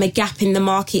a gap in the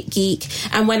market geek.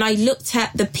 And when I looked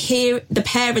at the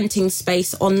parenting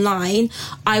space online,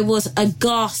 I was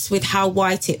aghast with how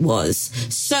white it was.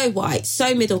 So white,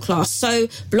 so middle class, so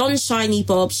blonde, shiny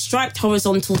bob, striped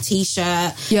horizontal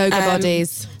t-shirt. Yoga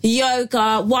bodies.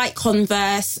 Yoga, white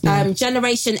Converse,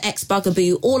 Generation X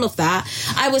bugaboo, all of that.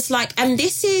 I was like, and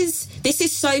this is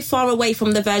so far away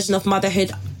from the version of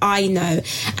motherhood I know.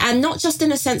 And not just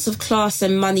in a sense of class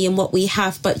and money and what we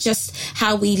have, but just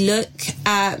how we look,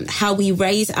 how we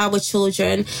raise our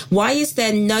children. Why is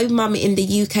there no mum in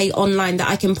the UK online that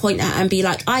I can point at and be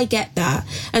like, I get that?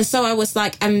 And so I was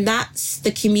like, and that's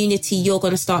the community you're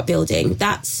going to start building.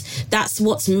 That's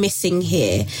what's missing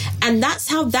here. And that's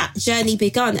how that journey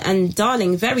begun. And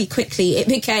darling, very quickly, it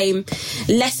became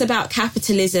less about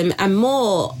capitalism and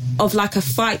more of like a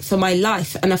fight for my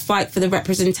life and a fight for the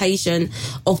representation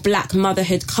of Black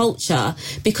motherhood culture.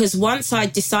 Because once I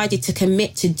decided to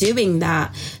commit to doing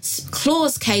that,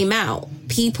 clause came out.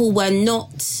 People were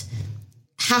not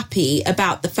happy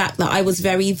about the fact that I was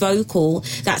very vocal,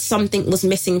 that something was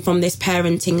missing from this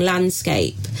parenting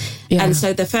landscape. Yeah. And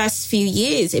so the first few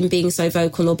years in being so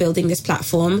vocal or building this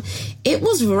platform, it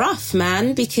was rough,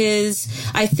 man, because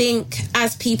I think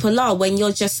as people are, when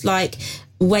you're just like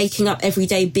waking up every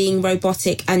day being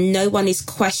robotic and no one is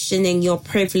questioning your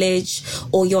privilege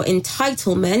or your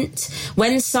entitlement,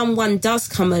 when someone does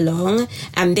come along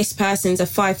and this person's a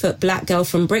 5-foot black girl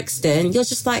from Brixton, you're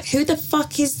just like, who the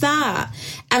fuck is that?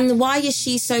 And why is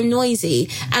she so noisy?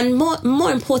 And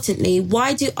more importantly,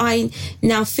 why do I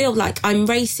now feel like I'm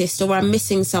racist or I'm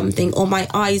missing something or my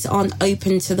eyes aren't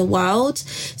open to the world?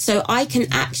 So I can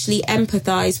actually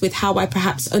empathize with how I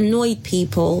perhaps annoyed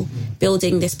people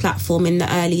building this platform in the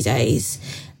early days.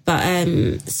 But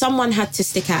someone had to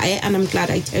stick at it and I'm glad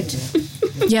I did.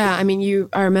 Yeah, I mean,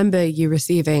 I remember you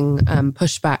receiving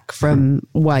pushback from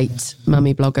white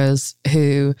mummy bloggers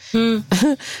who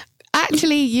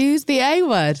actually used the A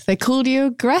word. They called you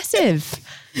aggressive.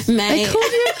 Mate. They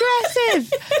called you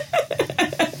aggressive.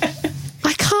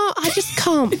 I just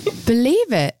can't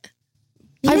believe it.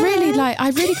 Yeah. I really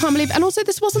can't believe it. And also,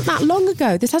 this wasn't that long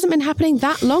ago. This hasn't been happening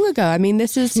that long ago. I mean,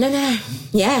 this is... No.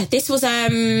 Yeah, this was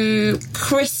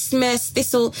Christmas.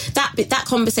 That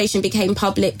conversation became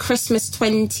public Christmas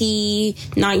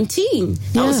 2019.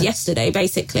 That was yesterday,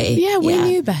 basically. Yeah, we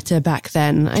knew better back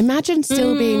then. Imagine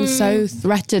still being so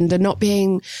threatened and not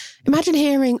being... Imagine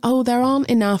hearing, oh, there aren't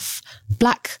enough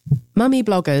black mummy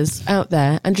bloggers out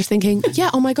there, and just thinking,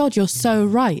 yeah, oh my God, you're so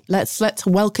right. Let's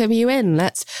welcome you in.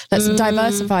 Let's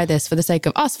diversify this for the sake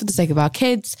of us, for the sake of our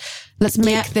kids. Let's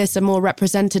make this a more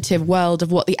representative world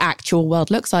of what the actual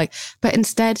world looks like. But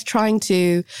instead trying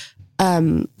to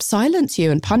silence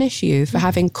you and punish you for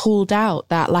having called out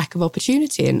that lack of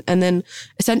opportunity and then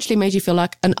essentially made you feel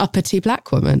like an uppity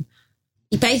black woman.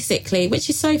 Basically, which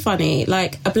is so funny,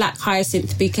 like a black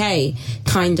hyacinth bouquet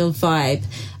kind of vibe.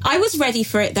 I was ready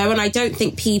for it though, and I don't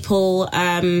think people,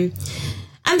 and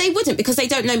they wouldn't because they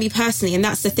don't know me personally, and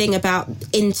that's the thing about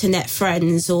internet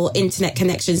friends or internet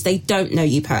connections, they don't know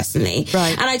you personally.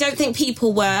 Right. And I don't think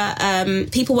people were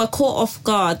caught off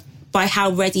guard by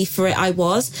how ready for it I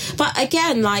was. But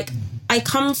again, like, I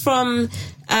come from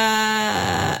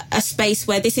a space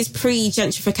where this is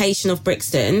pre-gentrification of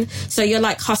Brixton. So you're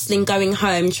like hustling, going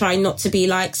home, trying not to be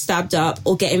like stabbed up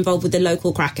or get involved with the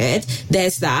local crackhead.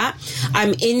 There's that.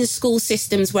 I'm in school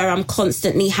systems where I'm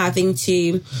constantly having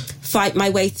to fight my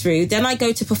way through. Then I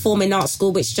go to performing arts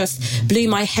school, which just blew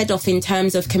my head off in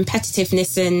terms of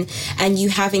competitiveness and you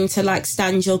having to like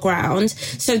stand your ground.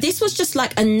 So this was just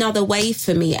like another wave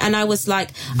for me. And I was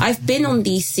like, I've been on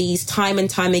these seas time and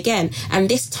time again, and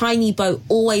this tiny boat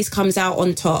always comes out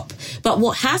on top. But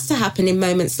what has to happen in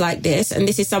moments like this, and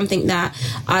this is something that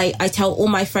I tell all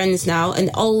my friends now, an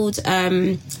old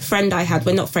friend I had,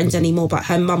 we're not friends anymore, but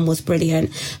her mum was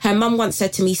brilliant. Her mum once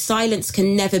said to me, silence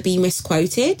can never be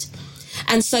misquoted.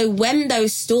 And so when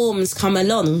those storms come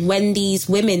along, when these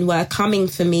women were coming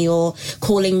for me or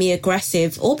calling me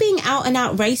aggressive or being out and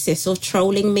out racist or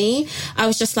trolling me, I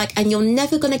was just like, and you're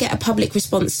never going to get a public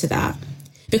response to that.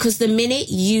 Because the minute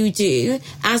you do,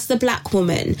 as the black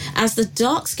woman, as the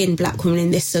dark-skinned black woman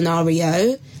in this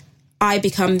scenario, I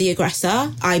become the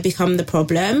aggressor, I become the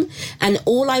problem. And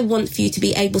all I want for you to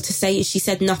be able to say is she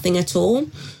said nothing at all.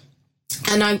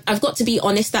 And I've got to be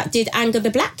honest, that did anger the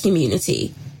black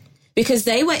community. Because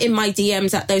they were in my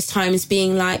DMs at those times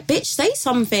being like, bitch, say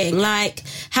something. Like,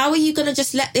 how are you going to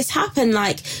just let this happen?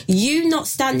 Like, you not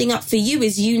standing up for you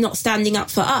is you not standing up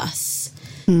for us.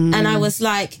 And I was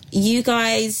like, you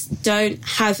guys don't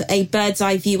have a bird's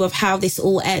eye view of how this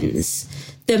all ends.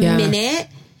 The minute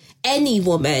any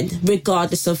woman,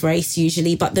 regardless of race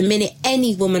usually, but the minute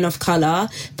any woman of colour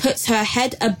puts her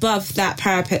head above that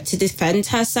parapet to defend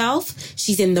herself,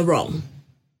 she's in the wrong.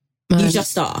 You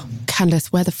just are. Candice,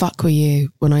 where the fuck were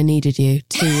you when I needed you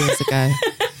 2 years ago?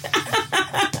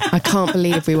 I can't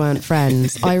believe we weren't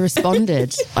friends. I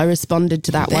responded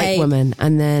to that white woman,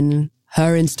 and then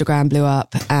her Instagram blew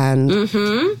up and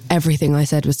everything I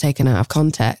said was taken out of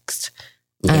context.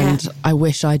 And I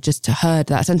wish I'd just heard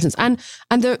that sentence. And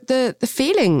the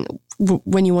feeling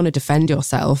when you want to defend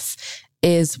yourself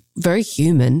is very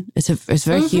human. It's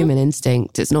very human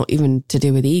instinct. It's not even to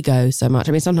do with ego so much.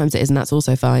 I mean, sometimes it is, and that's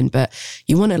also fine, but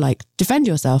you want to like defend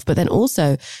yourself. But then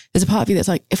also there's a part of you that's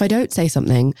like, if I don't say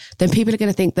something, then people are going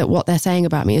to think that what they're saying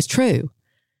about me is true.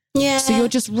 Yeah. So you're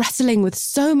just wrestling with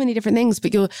so many different things,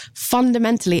 but you're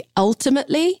fundamentally,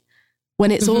 ultimately,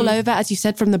 when it's all over, as you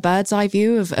said, from the bird's eye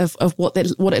view of what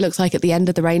it looks like at the end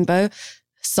of the rainbow,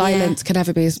 silence can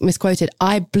never be misquoted.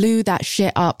 I blew that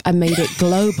shit up and made it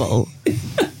global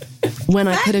when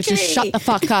I could have just shut the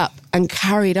fuck up and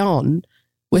carried on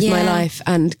with my life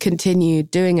and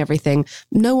continued doing everything.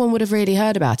 No one would have really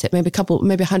heard about it. Maybe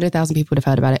 100,000 people would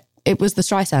have heard about it. it was the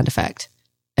Streisand effect.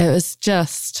 It was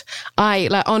just,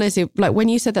 honestly, like when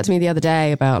you said that to me the other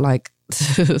day about like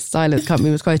silence can't be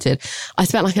misquoted, I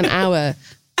spent like an hour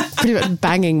pretty much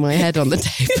banging my head on the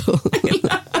table.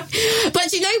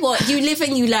 But you know what? You live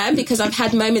and you learn, because I've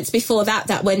had moments before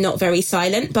that were not very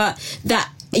silent, but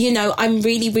that, you know, I'm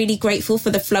really, really grateful for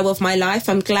the flow of my life.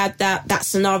 I'm glad that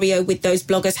scenario with those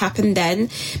bloggers happened then,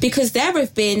 because there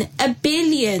have been a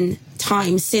billion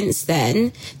times since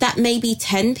then that maybe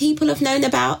 10 people have known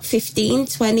about, 15,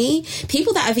 20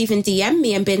 people that have even DM'd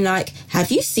me and been like,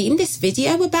 have you seen this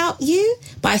video about you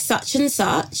by such and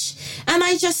such? And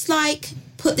I just like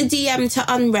put the DM to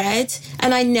unread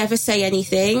and I never say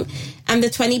anything. And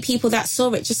the 20 people that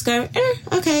saw it just go,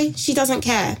 okay, she doesn't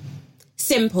care.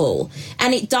 Simple.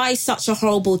 And it dies such a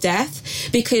horrible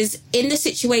death, because in the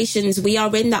situations we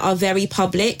are in that are very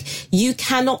public, you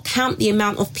cannot count the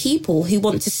amount of people who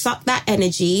want to suck that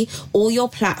energy or your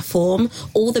platform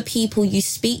or the people you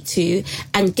speak to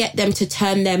and get them to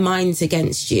turn their minds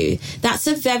against you. That's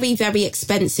a very, very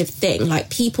expensive thing.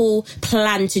 Like, people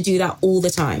plan to do that all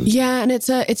the time. Yeah, and it's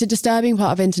a disturbing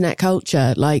part of internet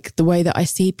culture. Like the way that I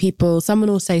see people, someone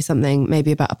will say something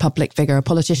maybe about a public figure, a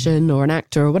politician or an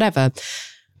actor or whatever,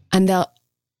 and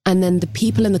then the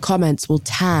people in the comments will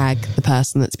tag the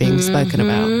person that's being spoken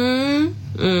about.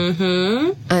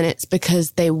 Mm-hmm. And it's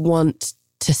because they want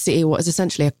to see what is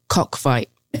essentially a cockfight.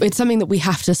 It's something that we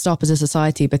have to stop as a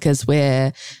society, because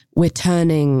we're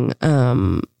turning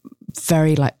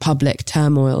very like public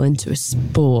turmoil into a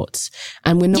sport,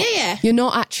 and we're not. You're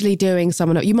not actually doing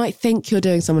someone. You might think you're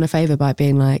doing someone a favor by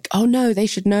being like, "Oh no, they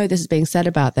should know this is being said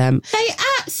about them." They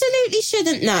absolutely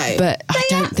shouldn't know. But I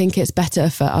don't think it's better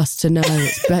for us to know.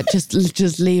 But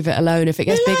just leave it alone. If it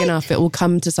gets big enough, it will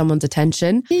come to someone's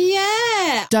attention.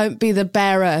 Yeah. Don't be the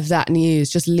bearer of that news.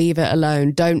 Just leave it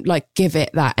alone. Don't like give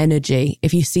it that energy.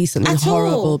 If you see something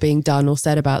horrible being done or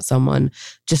said about someone,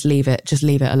 just leave it. Just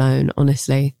leave it alone,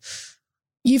 honestly.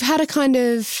 You've had a kind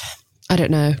of, I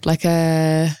don't know, like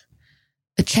a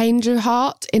change of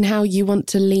heart in how you want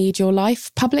to lead your life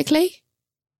publicly?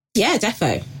 Yeah,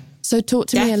 defo. So talk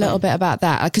to me a little bit about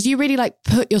that, because you really like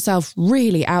put yourself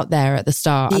really out there at the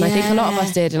start. And I think a lot of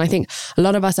us did. And I think a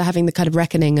lot of us are having the kind of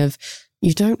reckoning of,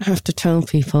 you don't have to tell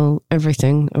people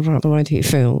everything about the way that you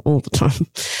feel all the time.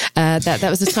 That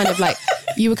was this kind of like,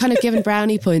 you were kind of given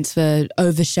brownie points for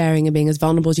oversharing and being as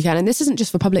vulnerable as you can. And this isn't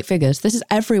just for public figures. This is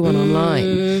everyone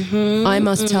online. I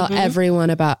must tell everyone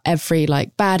about every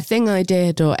like bad thing I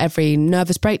did or every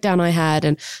nervous breakdown I had.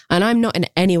 And I'm not in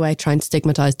any way trying to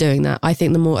stigmatize doing that. I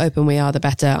think the more open we are, the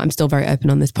better. I'm still very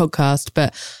open on this podcast,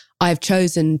 but I've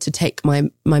chosen to take my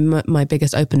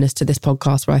biggest openness to this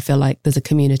podcast, where I feel like there's a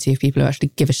community of people who actually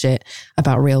give a shit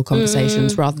about real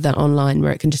conversations rather than online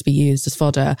where it can just be used as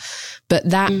fodder. But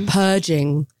that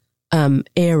purging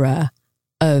era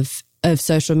of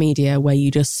social media, where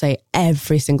you just say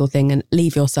every single thing and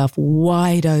leave yourself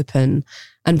wide open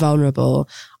and vulnerable,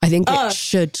 I think it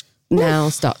should now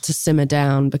start to simmer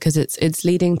down, because it's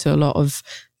leading to a lot of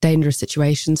dangerous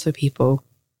situations for people.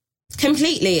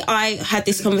 Completely. I had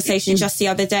this conversation just the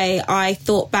other day. I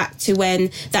thought back to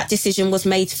when that decision was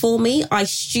made for me. I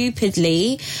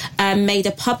stupidly made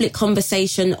a public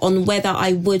conversation on whether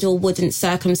I would or wouldn't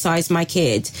circumcise my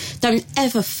kid. Don't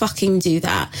ever fucking do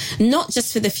that. Not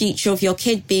just for the future of your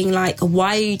kid being like,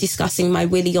 why are you discussing my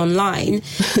willy online?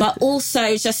 But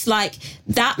also just like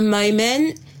that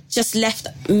moment just left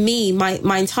me,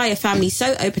 my entire family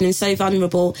so open and so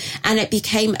vulnerable. And it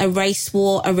became a race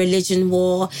war, a religion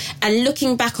war. And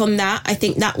looking back on that, I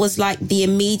think that was like the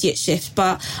immediate shift.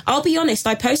 But I'll be honest,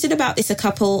 I posted about this a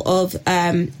couple of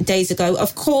days ago.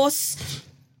 Of course,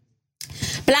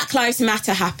 Black Lives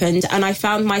Matter happened, and I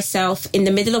found myself in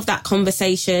the middle of that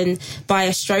conversation by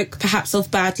a stroke, perhaps of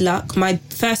bad luck. My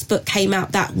first book came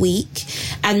out that week,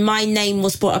 and my name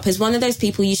was brought up as one of those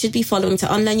people you should be following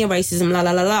to unlearn your racism, la,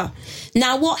 la, la, la.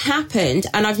 Now, what happened,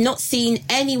 and I've not seen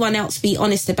anyone else be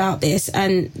honest about this,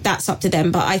 and that's up to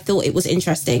them, but I thought it was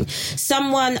interesting.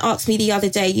 Someone asked me the other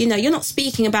day, you know, you're not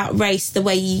speaking about race the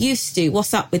way you used to.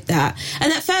 What's up with that?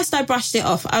 And at first I brushed it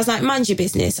off. I was like, mind your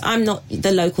business. I'm not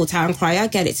the local town crier.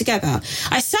 Get it together.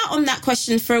 I sat on that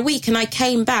question for a week, and I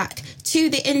came back to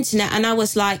the internet and I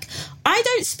was like, I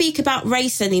don't speak about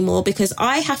race anymore, because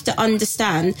I have to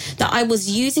understand that I was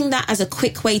using that as a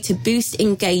quick way to boost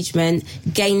engagement,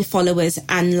 gain followers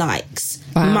and likes.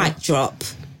 Wow. Mic drop.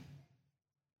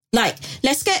 Like,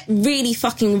 let's get really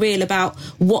fucking real about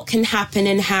what can happen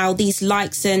and how these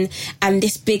likes and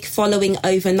this big following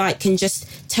overnight can just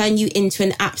turn you into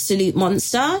an absolute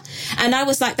monster. And I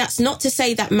was like, that's not to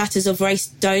say that matters of race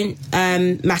don't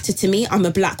matter to me. I'm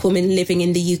a black woman living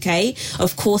in the UK.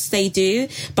 Of course they do.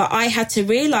 But I had to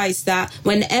realize that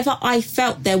whenever I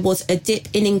felt there was a dip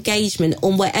in engagement,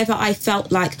 or wherever I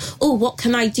felt like, oh, what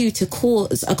can I do to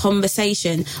cause a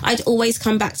conversation, I'd always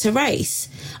come back to race.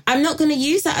 I'm not going to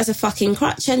use that as a fucking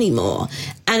crutch anymore.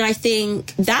 And I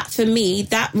think that for me,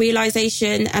 that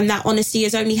realization and that honesty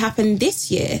has only happened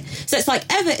this year. So it's like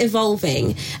ever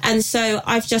evolving. And so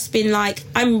I've just been like,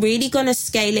 I'm really going to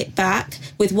scale it back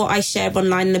with what I share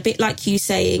online. And a bit like you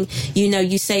saying, you know,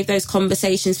 you save those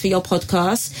conversations for your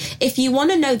podcast. If you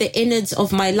want to know the innards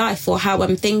of my life or how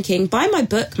I'm thinking, buy my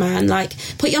book, man. Like,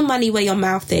 put your money where your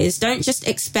mouth is. Don't just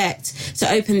expect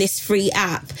to open this free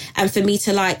app and for me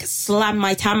to like slam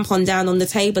my tampon down on the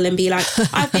table and be like,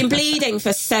 I've been bleeding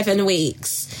for 7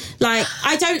 weeks. Like,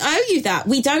 I don't owe you that.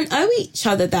 We don't owe each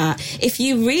other that. If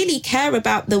you really care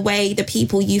about the way the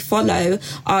people you follow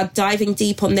are diving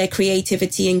deep on their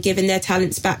creativity and giving their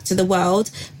talents back to the world,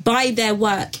 buy their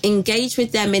work, engage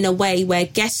with them in a way where,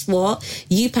 guess what?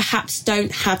 You perhaps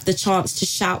don't have the chance to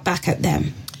shout back at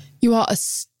them. You are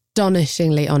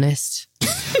astonishingly honest.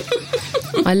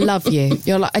 I love you.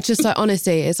 You're like, I just like,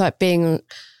 honestly, it's like being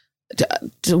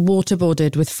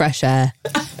waterboarded with fresh air.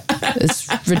 It's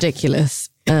ridiculous.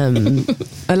 I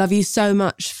love you so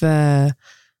much for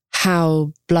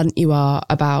how blunt you are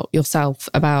about yourself,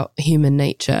 about human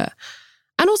nature.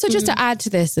 And also just to add to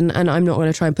this, and I'm not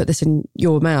going to try and put this in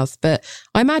your mouth, but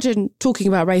I imagine talking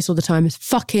about race all the time is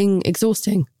fucking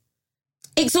exhausting.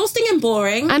 Exhausting and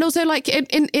boring. And also like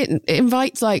it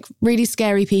invites like really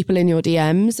scary people in your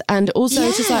DMs. And also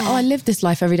it's just like, oh, I live this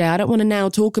life every day. I don't want to now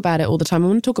talk about it all the time. I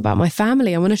want to talk about my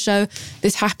family. I want to show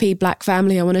this happy black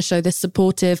family. I want to show this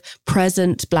supportive,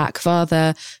 present black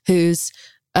father who's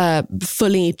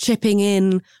fully chipping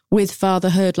in with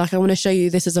fatherhood. Like, I want to show you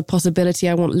this as a possibility.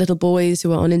 I want little boys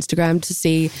who are on Instagram to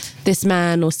see this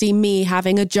man, or see me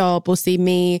having a job, or see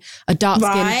me, a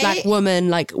dark-skinned black woman,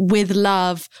 like with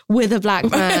love, with a black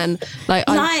man.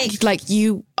 I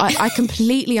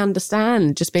completely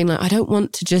understand just being like, I don't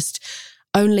want to just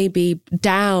only be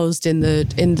doused in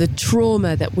the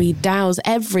trauma that we douse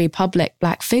every public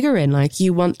black figure in. Like,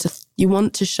 you want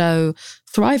to show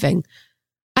thriving.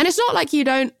 And it's not like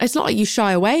you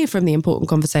shy away from the important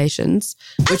conversations,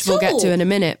 which we'll get to in a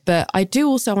minute. But I do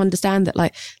also understand that,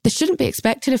 like, this shouldn't be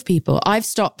expected of people. I've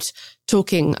stopped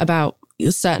talking about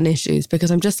certain issues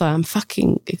because I'm just like, I'm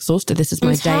fucking exhausted. This is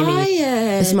my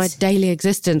daily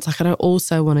existence. Like, I don't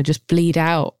also want to just bleed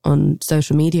out on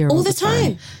social media all the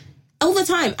time. All the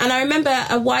time. And I remember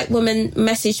a white woman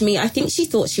messaged me. I think she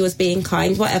thought she was being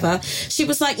kind, whatever. She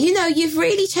was like, you know, you've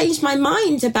really changed my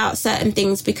mind about certain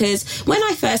things, because when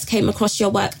I first came across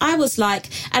your work, I was like,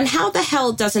 and how the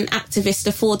hell does an activist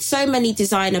afford so many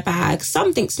designer bags?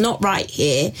 Something's not right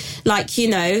here. Like, you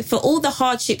know, for all the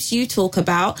hardships you talk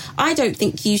about, I didn't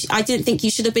think you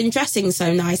should have been dressing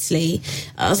so nicely.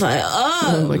 I was like,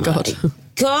 oh my God.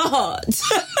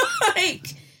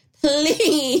 Like,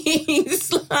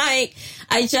 please, like,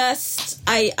 I just,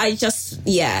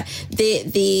 yeah,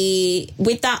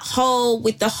 with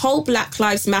the whole Black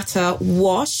Lives Matter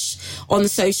wash on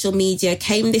social media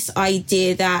came this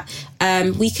idea that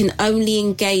we can only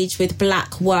engage with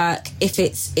black work if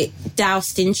it's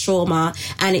doused in trauma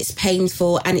and it's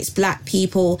painful, and it's black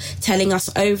people telling us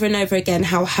over and over again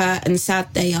how hurt and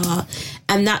sad they are.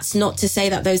 And that's not to say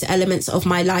that those elements of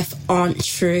my life aren't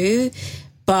true.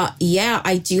 But yeah,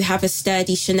 I do have a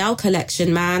sturdy Chanel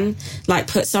collection, man. Like,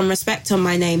 put some respect on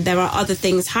my name. There are other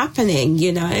things happening,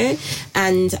 you know?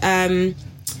 And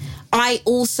I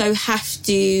also have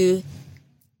to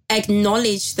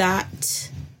acknowledge that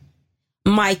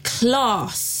my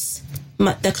class,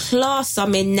 the class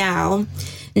I'm in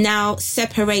now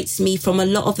separates me from a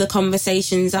lot of the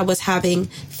conversations I was having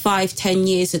 5-10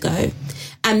 years ago.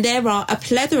 And there are a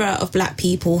plethora of black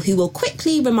people who will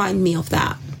quickly remind me of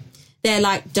that. They're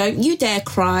like, don't you dare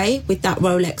cry with that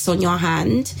Rolex on your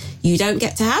hand. You don't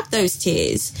get to have those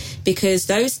tears, because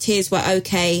those tears were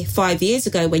okay 5 years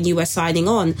ago when you were signing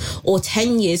on, or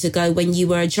 10 years ago when you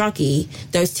were a druggie.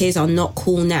 Those tears are not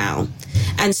cool now.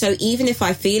 And so even if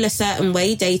I feel a certain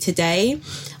way day to day,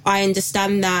 I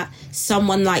understand that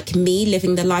someone like me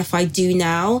living the life I do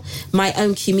now, my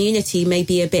own community may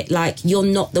be a bit like, you're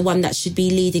not the one that should be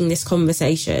leading this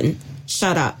conversation.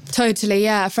 Shut up. Totally,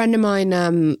 yeah. A friend of mine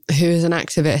who is an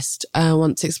activist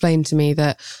once explained to me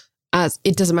that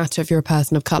it doesn't matter if you're a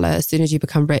person of colour, as soon as you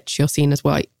become rich, you're seen as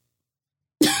white.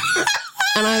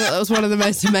 And I thought that was one of the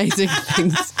most amazing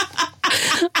things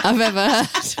I've ever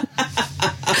heard.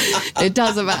 It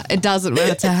doesn't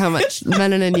matter how much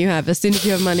melanin you have. As soon as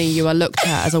you have money, you are looked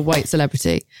at as a white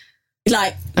celebrity.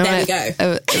 Like, there we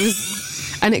go.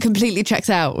 And it completely checks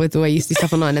out with the way you see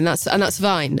stuff online, and that's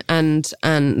fine. And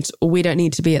we don't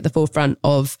need to be at the forefront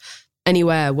of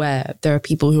anywhere where there are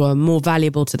people who are more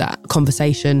valuable to that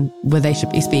conversation where they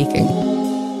should be speaking.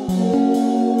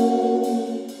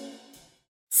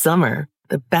 Summer,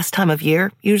 the best time of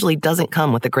year, usually doesn't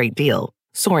come with a great deal.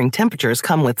 Soaring temperatures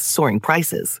come with soaring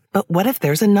prices. But what if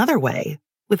there's another way?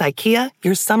 With IKEA,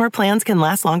 your summer plans can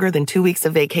last longer than 2 weeks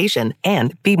of vacation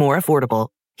and be more affordable.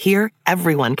 Here,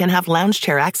 everyone can have lounge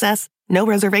chair access, no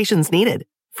reservations needed.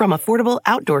 From affordable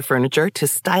outdoor furniture to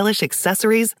stylish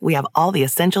accessories, we have all the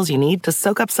essentials you need to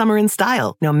soak up summer in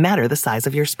style, no matter the size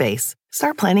of your space.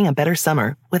 Start planning a better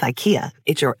summer with IKEA.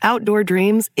 It's your outdoor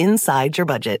dreams inside your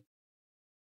budget.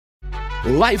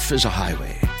 Life is a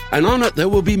highway, and on it there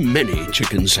will be many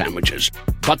chicken sandwiches.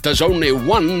 But there's only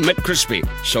one McCrispy.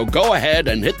 So go ahead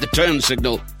and hit the turn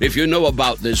signal if you know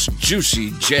about this juicy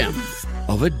gem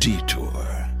of a detour.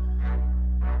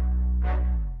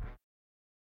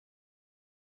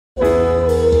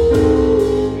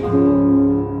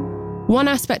 One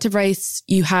aspect of race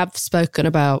you have spoken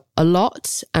about a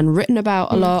lot and written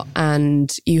about a lot,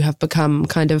 and you have become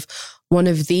kind of one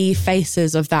of the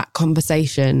faces of that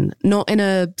conversation, not in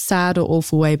a sad or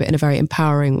awful way, but in a very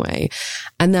empowering way.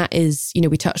 And that is,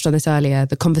 we touched on this earlier,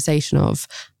 the conversation of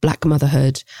Black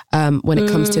motherhood when it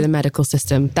comes to the medical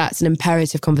system. That's an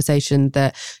imperative conversation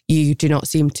that you do not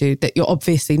seem to, that you're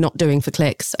obviously not doing for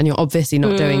clicks and you're obviously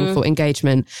not doing for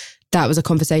engagement. That was a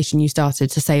conversation you started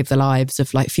to save the lives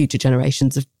of like future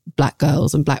generations of Black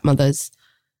girls and Black mothers.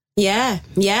 Yeah.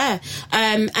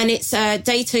 And it's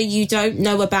data you don't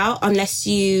know about unless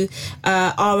you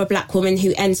are a Black woman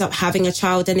who ends up having a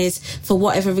child and is, for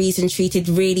whatever reason, treated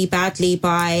really badly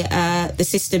by the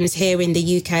systems here in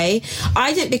the UK.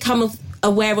 I didn't become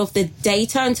aware of the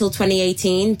data until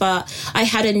 2018, but I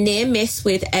had a near miss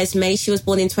with Esme. She was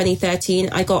born in 2013.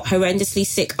 I got horrendously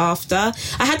sick after.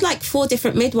 I had like 4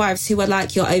 different midwives who were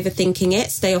like, you're overthinking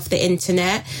it, stay off the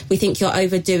internet, we think you're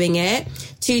overdoing it.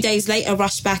 2 days later,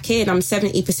 rushed back in. I'm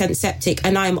 70% septic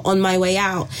and I'm on my way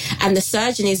out. And the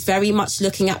surgeon is very much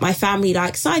looking at my family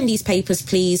like, sign these papers,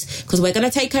 please, because we're going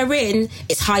to take her in.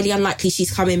 It's highly unlikely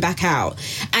she's coming back out.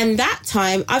 And that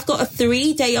time, I've got a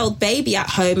 3-day-old baby at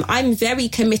home. I'm very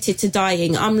committed to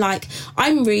dying. I'm like,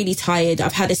 I'm really tired.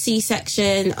 I've had a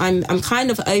C-section. I'm kind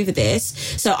of over this.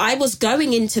 So I was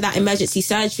going into that emergency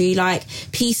surgery like,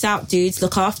 peace out, dudes.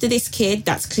 Look after this kid.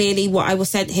 That's clearly what I was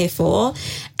sent here for.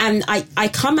 And I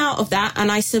come out of that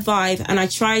and I survive and I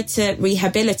try to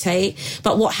rehabilitate.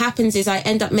 But what happens is I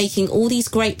end up making all these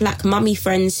great Black mummy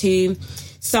friends who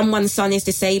someone's son is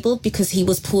disabled because he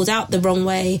was pulled out the wrong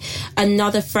way.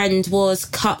 Another friend was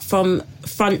cut from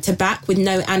front to back with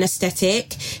no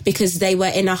anesthetic because they were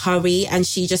in a hurry and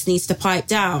she just needs to pipe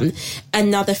down.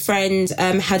 Another friend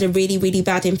had a really, really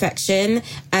bad infection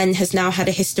and has now had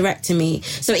a hysterectomy.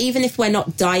 So even if we're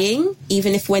not dying,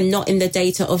 even if we're not in the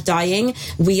data of dying,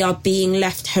 we are being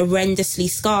left horrendously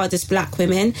scarred as Black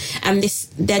women. And this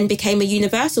then became a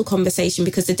universal conversation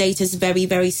because the data is very,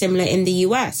 very similar in the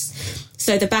US.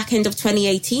 So the back end of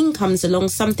 2018 comes along,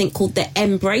 something called the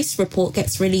Embrace report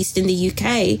gets released in the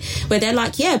UK, where they're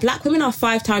like, yeah, Black women are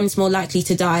 5 times more likely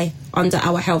to die under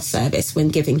our health service when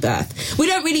giving birth. We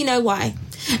don't really know why.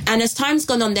 And as time's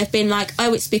gone on, they've been like,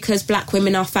 oh, it's because Black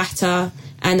women are fatter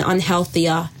and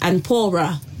unhealthier and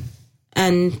poorer.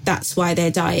 And that's why they're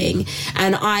dying.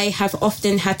 And I have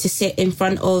often had to sit in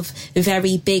front of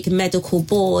very big medical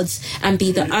boards and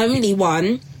be the only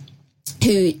one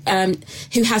who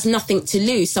has nothing to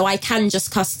lose. So I can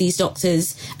just cuss these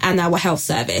doctors and our health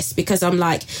service because I'm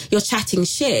like, you're chatting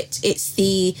shit. It's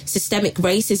the systemic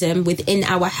racism within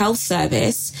our health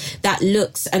service that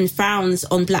looks and frowns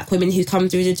on Black women who come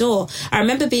through the door. I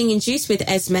remember being induced with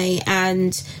Esme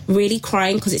and really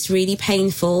crying because it's really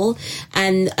painful.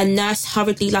 And a nurse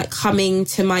hurriedly like coming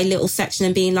to my little section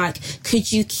and being like,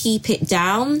 could you keep it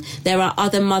down? There are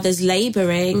other mothers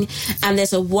labouring. And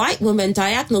there's a white woman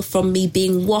diagonal from me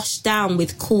being washed down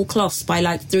with cool cloths by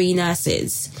like 3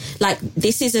 nurses. Like,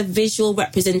 this is a visual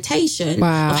representation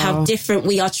of how different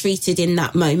we are treated in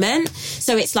that moment.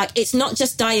 So it's like, it's not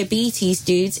just diabetes,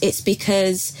 dudes. It's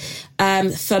because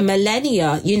for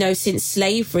millennia, since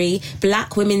slavery,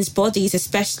 Black women's bodies,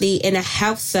 especially in a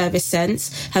health service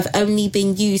sense, have only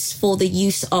been used for the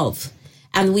use of.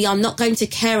 And we are not going to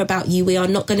care about you. We are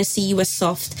not going to see you as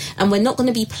soft. And we're not going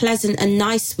to be pleasant and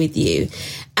nice with you.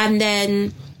 And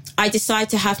then I decided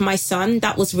to have my son.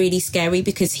 That was really scary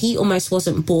because he almost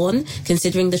wasn't born,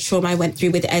 considering the trauma I went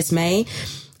through with Esme.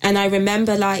 And I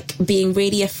remember like being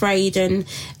really afraid and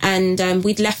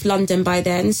we'd left London by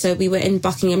then. So we were in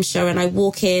Buckinghamshire and I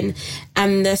walk in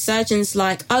and the surgeon's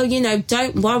like, oh, you know,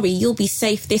 don't worry, you'll be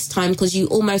safe this time because you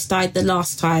almost died the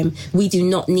last time. We do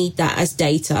not need that as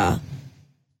data.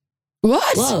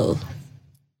 What?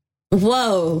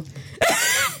 Whoa.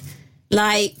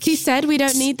 Like, he said we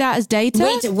don't need that as data?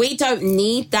 We don't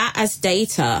need that as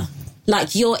data.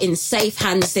 Like, you're in safe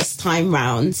hands this time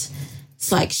round.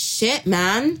 It's like, shit,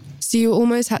 man. So you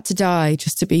almost had to die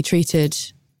just to be treated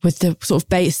with the sort of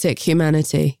basic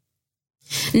humanity.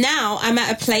 Now I'm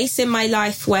at a place in my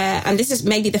life where, and this is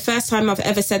maybe the first time I've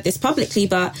ever said this publicly,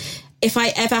 but if I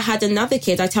ever had another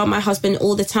kid, I tell my husband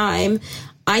all the time,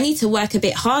 I need to work a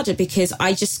bit harder because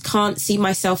I just can't see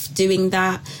myself doing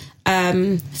that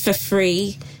for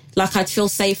free. Like, I'd feel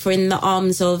safer in the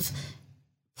arms of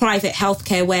private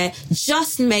healthcare where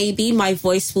just maybe my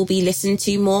voice will be listened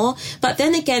to more. But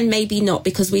then again, maybe not,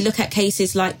 because we look at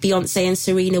cases like Beyonce and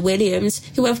Serena Williams,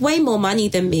 who have way more money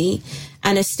than me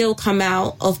and have still come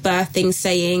out of birthing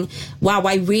saying, wow,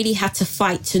 I really had to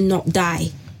fight to not die.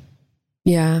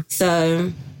 Yeah.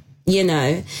 So, you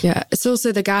know. Yeah, it's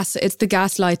also the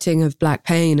gaslighting of Black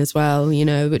pain as well, you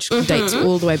know, which dates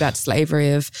all the way back to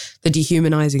slavery, of the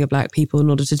dehumanizing of Black people in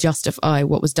order to justify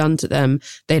what was done to them.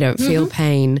 They don't feel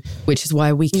pain, which is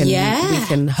why we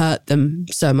can hurt them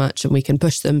so much and we can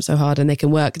push them so hard and they can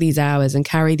work these hours and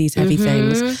carry these heavy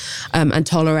things and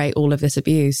tolerate all of this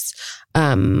abuse.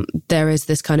 There is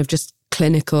this kind of just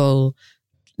clinical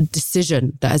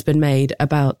decision that has been made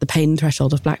about the pain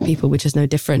threshold of Black people, which is no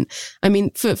different. I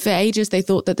mean, for ages, they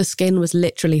thought that the skin was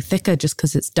literally thicker just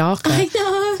because it's darker. I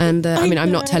know. And I mean,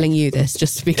 I'm not telling you this,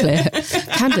 just to be clear.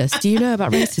 Candace, do you know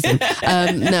about racism?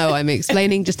 No, I'm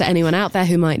explaining just to anyone out there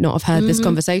who might not have heard this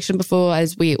conversation before,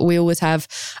 as we always have.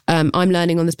 I'm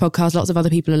learning on this podcast. Lots of other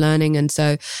people are learning. And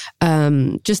so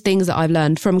just things that I've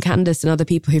learned from Candace and other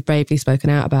people who've bravely spoken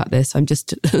out about this. I'm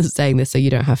just saying this so you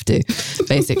don't have to,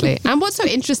 basically. And what's so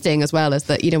interesting as well is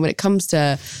that, you know, when it comes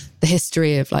to the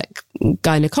history of like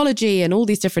gynecology and all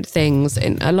these different things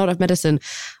in a lot of medicine,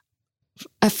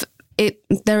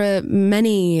 there are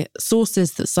many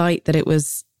sources that cite that it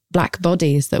was Black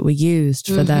bodies that were used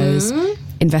for those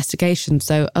investigations.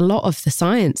 So a lot of the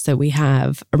science that we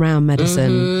have around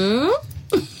medicine,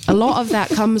 a lot of that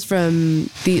comes from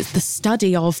the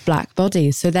study of Black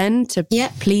bodies. So then to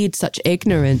plead such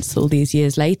ignorance all these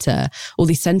years later, all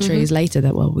these centuries later,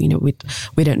 that, well, you know,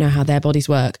 we don't know how their bodies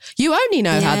work. You only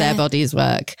know how their bodies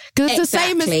work because it's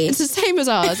the same as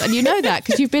ours. And you know that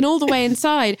because you've been all the way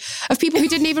inside of people who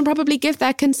didn't even probably give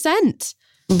their consent.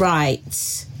 Right.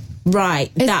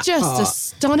 It's just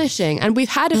astonishing. And we've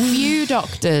had a few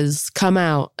doctors come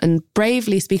out and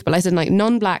bravely speak about, like I said, like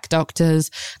non-Black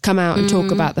doctors come out and talk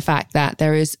about the fact that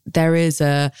there is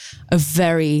a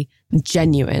very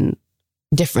genuine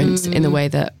difference in the way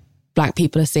that Black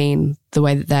people are seen, the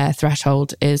way that their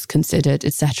threshold is considered,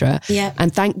 etc. Yeah.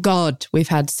 And thank God we've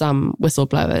had some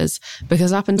whistleblowers,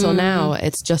 because up until now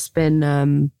it's just been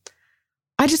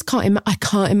I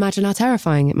can't imagine how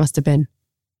terrifying it must have been.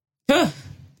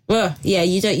 Well, yeah,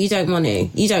 you don't want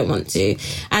to.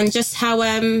 And just how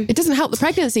it doesn't help the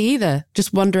pregnancy either.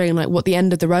 Just wondering like what the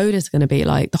end of the road is going to be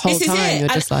like the whole time. You're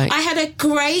just like, I had a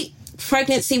great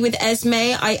pregnancy with Esme.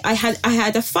 I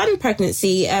had a fun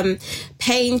pregnancy,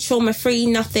 pain, trauma free,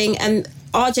 nothing. And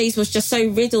RJ's was just so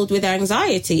riddled with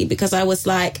anxiety because I was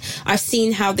like, I've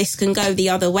seen how this can go the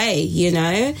other way, you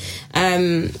know.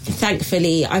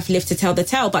 Thankfully, I've lived to tell the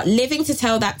tale. But living to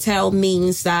tell that tale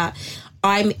means that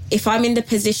if I'm in the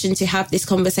position to have this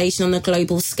conversation on a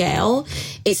global scale,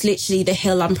 it's literally the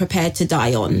hill I'm prepared to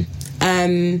die on.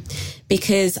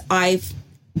 Because I've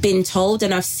been told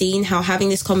and I've seen how having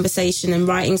this conversation and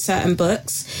writing certain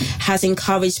books has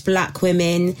encouraged Black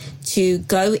women to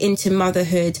go into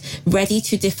motherhood ready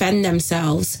to defend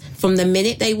themselves from the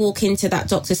minute they walk into that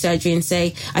doctor's surgery and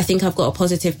say, I think I've got a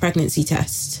positive pregnancy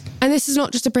test. And this is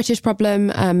not just a British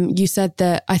problem. You said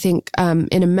that I think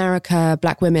in America,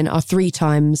 Black women are 3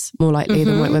 times more likely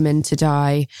than white women to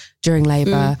die during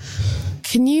labour.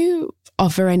 Can you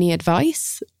offer any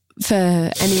advice for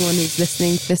anyone who's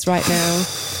listening to this right now?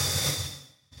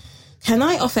 Can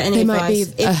I offer any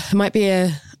advice? It might be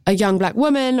a a young black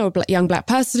woman or a young black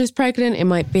person who's pregnant. It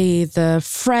might be the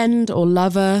friend or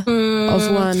lover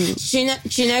of one. Do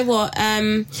you know what?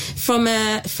 From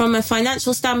a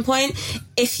financial standpoint,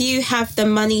 if you have the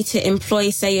money to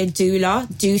employ, say, a doula,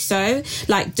 do so.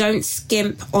 Like, don't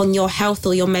skimp on your health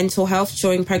or your mental health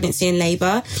during pregnancy and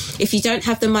labour. If you don't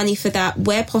have the money for that,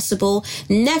 where possible,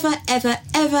 never, ever,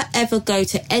 ever, ever go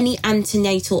to any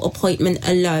antenatal appointment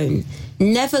alone.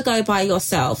 Never go by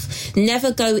yourself.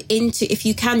 Never go into, if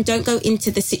you can, don't go into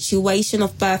the situation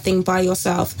of birthing by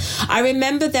yourself. I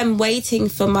remember them waiting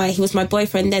for he was my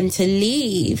boyfriend then, to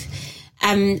leave.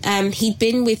 And he'd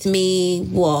been with me,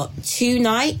 2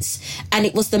 nights? And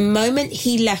it was the moment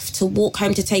he left to walk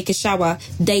home to take a shower,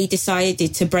 they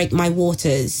decided to break my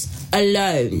waters.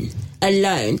 Alone.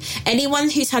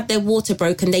 Anyone who's had their water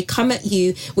broken, they come at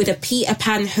you with a Peter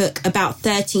Pan hook about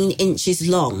 13 inches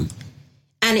long.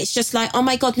 And it's just like, oh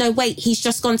my God, no, wait, he's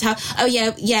just gone to, oh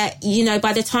yeah, you know,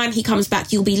 by the time he comes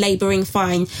back, you'll be labouring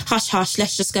fine. Hush, hush,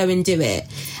 let's just go and do it.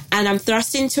 And I'm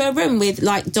thrust into a room with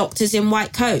like doctors in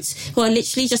white coats who are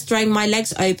literally just throwing my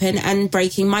legs open and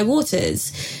breaking my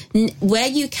waters. Where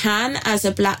you can, as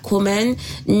a black woman,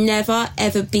 never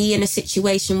ever be in a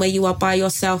situation where you are by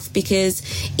yourself, because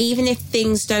even if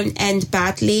things don't end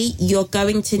badly, you're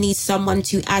going to need someone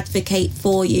to advocate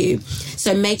for you.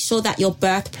 So make sure that your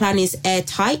birth plan is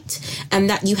airtight and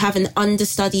that you have an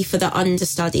understudy for the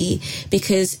understudy,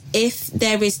 because if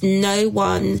there is no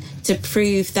one to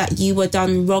prove that you were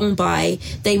done wrong by,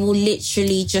 they will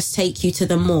literally just take you to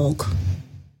the morgue.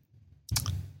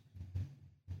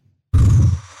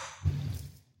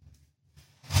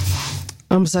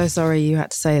 I'm so sorry you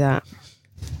had to say that.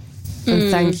 And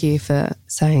thank you for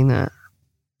saying that.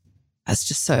 That's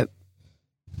just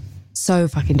so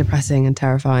fucking depressing and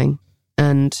terrifying.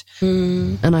 And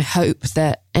I hope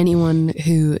that anyone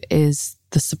who is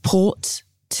the support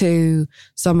to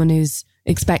someone who's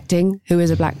expecting, who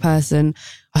is a black person,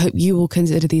 I hope you will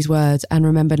consider these words and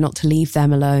remember not to leave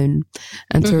them alone,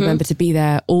 and to remember to be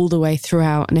there all the way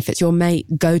throughout. And if it's your mate,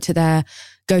 go to their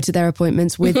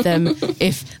appointments with them.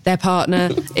 If their partner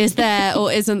is there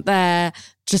or isn't there,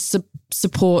 just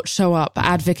support, show up,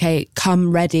 advocate,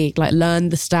 come ready, like learn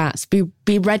the stats,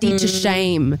 be ready to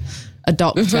shame a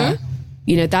doctor.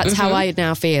 You know, that's how I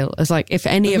now feel. It's like, if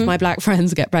any of my black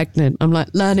friends get pregnant, I'm like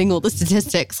learning all the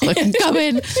statistics so I can go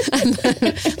in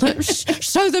and like,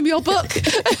 show them your book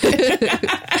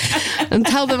and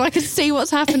tell them I can see what's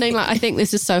happening. Like, I think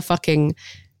this is so fucking,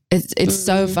 it's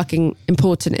so fucking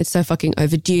important. It's so fucking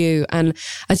overdue. And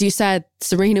as you said,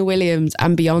 Serena Williams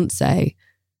and Beyonce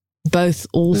both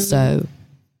also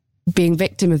being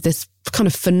victim of this kind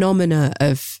of phenomena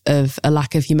of a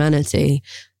lack of humanity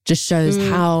just shows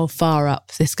how far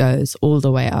up this goes, all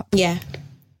the way up. Yeah,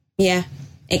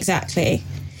 exactly.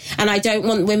 And I don't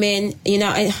want women, you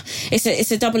know,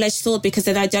 it's a double-edged sword, because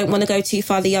then I don't want to go too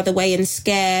far the other way and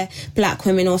scare black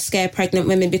women or scare pregnant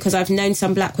women, because I've known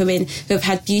some black women who have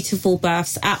had beautiful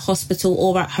births at hospital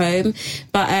or at home.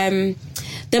 But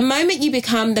the moment you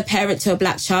become the parent to a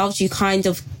black child, you kind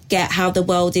of get how the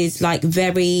world is like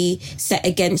very set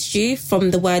against you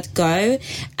from the word go.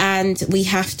 And we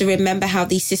have to remember how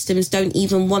these systems don't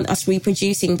even want us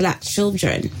reproducing black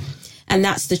children. And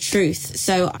that's the truth.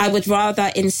 So I would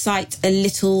rather incite a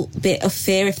little bit of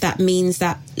fear, if that means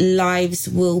that lives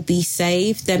will be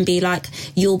saved, than be like,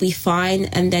 you'll be fine,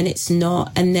 and then it's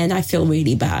not. And then I feel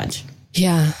really bad.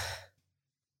 Yeah.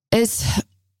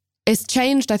 It's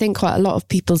changed, I think, quite a lot of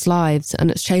people's lives, and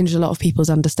it's changed a lot of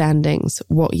people's understandings,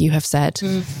 what you have said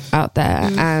out there.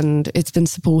 And it's been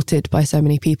supported by so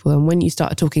many people. And when you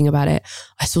started talking about it,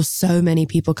 I saw so many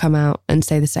people come out and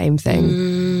say the same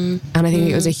thing. And I think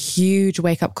it was a huge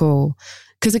wake-up call.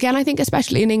 Because again, I think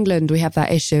especially in England, we have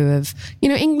that issue of, you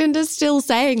know, England is still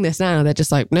saying this now. They're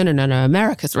just like, no,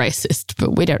 America's racist,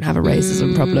 but we don't have a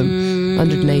racism problem.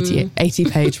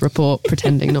 180-page report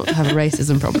pretending not to have a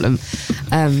racism problem.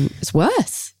 It's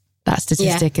worse, that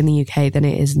statistic in the UK than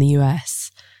it is in the US.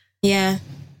 Yeah.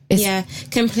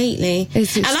 Completely. And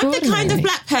I'm the kind of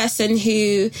black person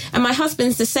who, and my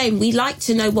husband's the same, we like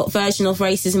to know what version of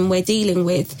racism we're dealing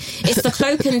with. It's the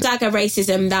cloak and dagger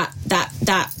racism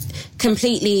that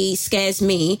completely scares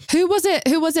me. Who was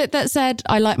it that said,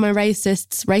 I like my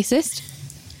racists racist?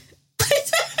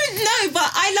 No, but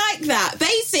I like that.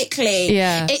 Basically,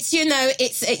 it's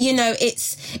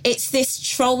it's this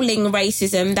trolling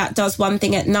racism that does one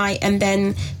thing at night and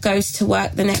then goes to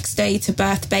work the next day to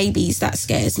birth babies. That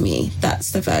scares me.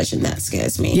 That's the version that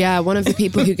scares me. Yeah, one of the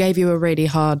people who gave you a really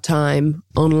hard time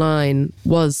online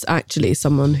was actually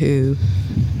someone who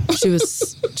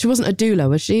She wasn't a doula,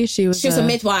 was she? She was a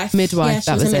midwife. Midwife, yeah,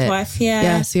 that was a it. Midwife, yeah.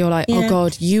 Yeah, so you're like, oh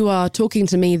God, you are talking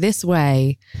to me this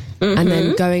way, and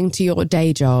then going to your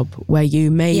day job where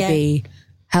you may be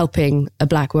helping a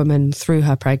Black woman through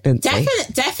her pregnancy.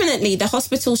 Definitely. The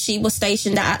hospital she was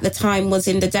stationed at the time was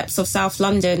in the depths of South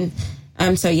London.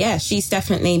 So yeah, she's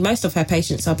definitely, most of her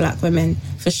patients are Black women,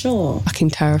 for sure.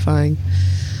 Fucking terrifying.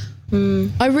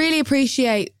 I really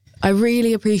appreciate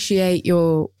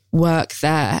your work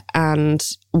there. And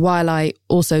while I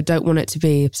also don't want it to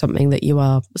be something that you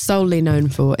are solely known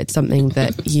for, it's something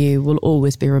that you will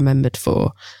always be remembered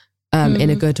for. In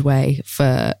a good way,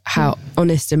 for how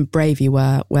honest and brave you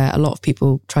were, where a lot of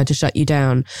people tried to shut you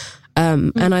down.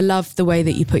 And I love the way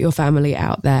that you put your family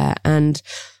out there. And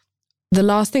the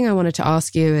last thing I wanted to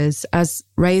ask you is, as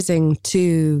raising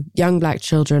 2 young Black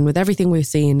children, with everything we've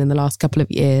seen in the last couple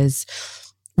of years,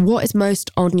 what is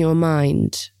most on your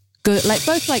mind? Good, like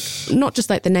both, like not just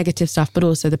like the negative stuff, but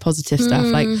also the positive stuff.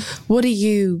 Like, what are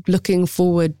you looking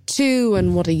forward to,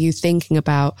 and what are you thinking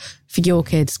about for your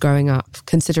kids growing up,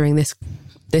 considering this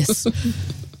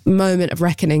moment of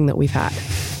reckoning that we've had?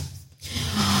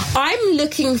 I'm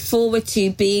looking forward to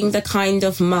being the kind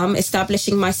of mum,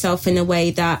 establishing myself in a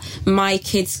way that my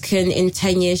kids can in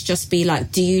 10 years just be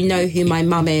like, do you know who my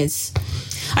mum is?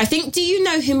 I think, do you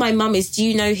know who my mum is? Do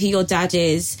you know who your dad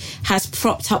is? Has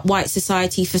propped up white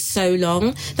society for so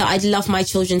long that I'd love my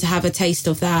children to have a taste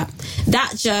of that.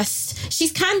 That just,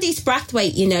 she's Candice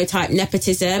Brathwaite, you know, type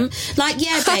nepotism. Like,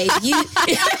 yeah, babe,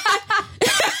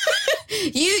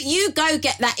 you go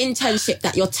get that internship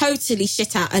that you're totally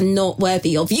shit at and not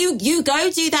worthy of. You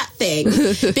go do that thing,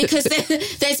 because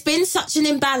there's been such an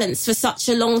imbalance for such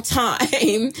a long time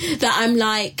that I'm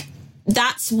like,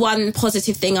 that's one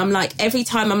positive thing. I'm like, every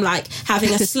time I'm like having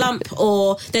a slump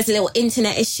or there's a little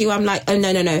internet issue, I'm like, oh,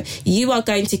 no. You are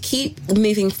going to keep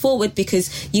moving forward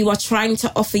because you are trying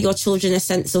to offer your children a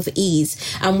sense of ease.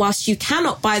 And whilst you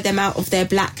cannot buy them out of their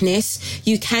Blackness,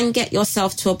 you can get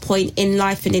yourself to a point in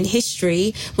life and in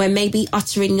history where maybe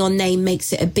uttering your name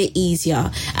makes it a bit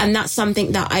easier. And that's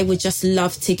something that I would just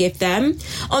love to give them.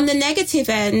 On the negative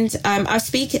end, I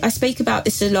speak about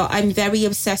this a lot. I'm very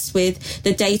obsessed with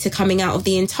the data coming out of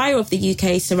the entire of the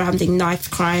UK surrounding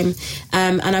knife crime.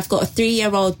 And I've got a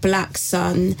 3-year-old Black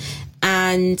son.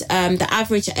 And the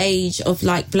average age of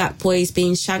like Black boys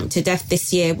being shanked to death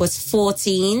this year was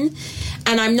 14.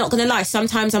 And I'm not going to lie,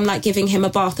 sometimes I'm like giving him a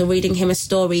bath or reading him a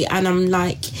story, and I'm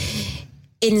like,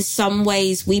 in some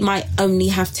ways we might only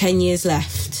have 10 years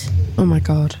left. Oh my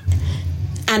God.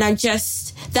 And I'm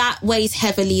just, that weighs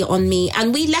heavily on me.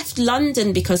 And we left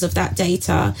London because of that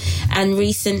data. And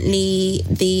recently,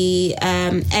 the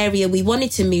area we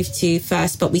wanted to move to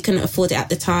first, but we couldn't afford it at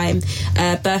the time,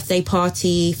 birthday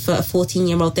party for a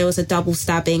 14-year-old. There was a double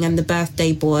stabbing, and the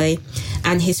birthday boy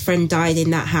and his friend died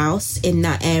in that house, in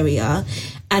that area.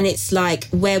 And it's like,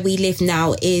 where we live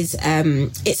now is,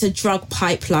 it's a drug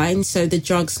pipeline. So the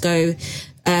drugs go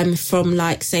from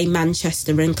like, say,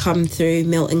 Manchester and come through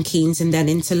Milton Keynes and then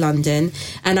into London.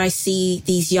 And I see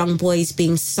these young boys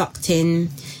being sucked in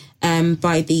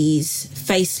by these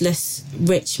faceless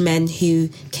rich men who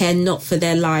care not for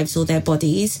their lives or their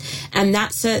bodies. And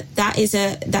that's a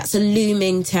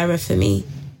looming terror for me.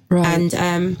 Right.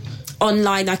 And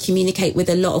online, I communicate with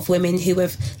a lot of women who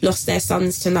have lost their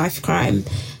sons to knife crime.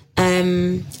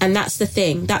 And that's the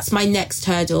thing. That's my next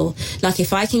hurdle. Like,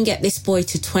 if I can get this boy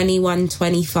to 21,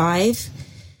 25...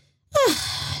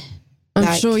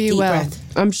 I'm sure you will.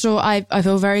 Breath. I'm sure I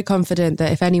feel very confident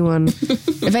that if anyone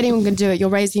can do it, you're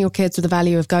raising your kids with the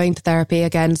value of going to therapy.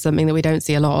 Again, something that we don't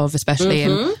see a lot of, especially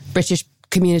in British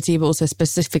community, but also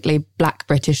specifically Black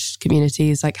British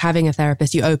communities, like having a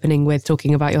therapist. You opening with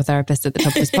talking about your therapist at the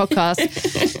top of this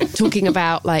podcast, talking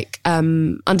about like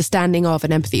understanding of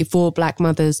and empathy for Black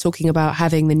mothers, talking about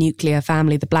having the nuclear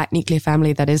family, the Black nuclear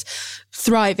family that is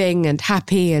thriving and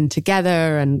happy and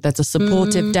together, and there's a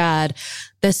supportive dad.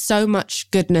 There's so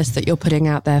much goodness that you're putting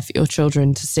out there for your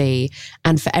children to see,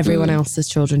 and for everyone else's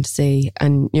children to see.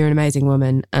 And you're an amazing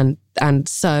woman, and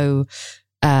so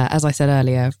as I said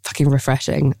earlier, fucking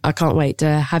refreshing. I can't wait to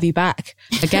have you back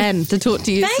again to talk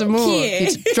to you some more.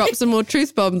 You drop some more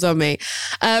truth bombs on me.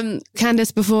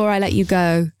 Candice, before I let you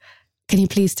go, can you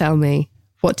please tell me,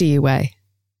 what do you weigh?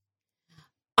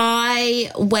 I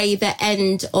weigh the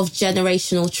end of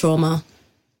generational trauma.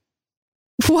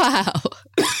 Wow.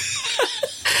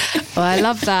 Well, I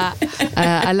love that.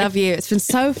 I love you. It's been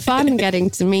so fun getting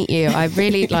to meet you. I'm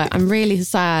really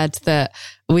sad that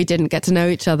we didn't get to know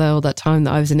each other all that time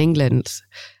that I was in England.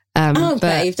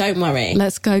 Babe, don't worry.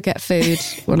 Let's go get food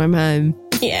when I'm home.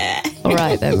 Yeah. All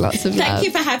right then, lots of love. Thank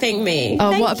you for having me.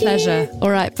 Oh, what a pleasure.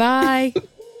 All right, bye.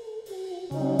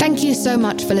 Thank you so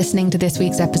much for listening to this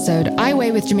week's episode. I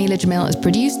Weigh with Jameela Jamil is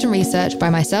produced and researched by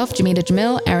myself, Jameela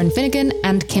Jamil, Erin Finnegan,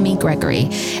 and Kimmy Gregory.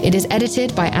 It is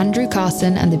edited by Andrew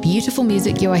Carson, and the beautiful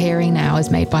music you are hearing now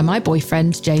is made by my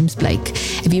boyfriend, James Blake.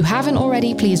 If you haven't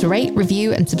already, please rate,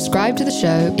 review, and subscribe to the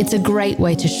show. It's a great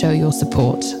way to show your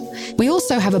support. We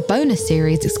also have a bonus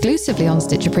series exclusively on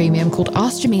Stitcher Premium called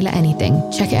Ask Jameela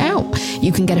Anything. Check it out.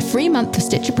 You can get a free month of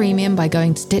Stitcher Premium by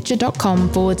going to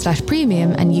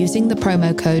stitcher.com/premium and using the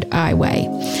promo code IWeigh.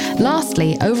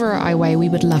 Lastly, over at iWeigh, we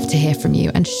would love to hear from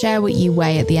you and share what you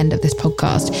weigh at the end of this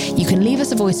podcast. You can leave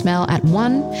us a voicemail at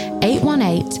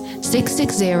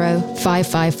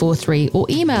 1-818-660-5543 or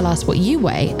email us what you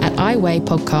weigh at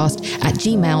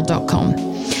iweighpodcast@gmail.com.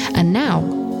 And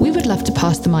now, we would love to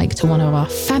pass the mic to one of our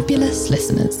fabulous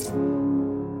listeners.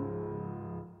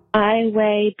 I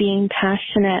weigh being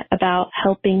passionate about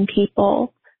helping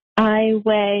people. I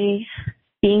weigh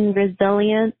being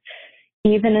resilient,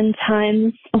 even in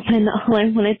times when all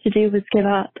I wanted to do was give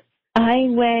up. I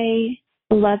weigh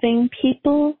loving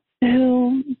people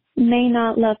who may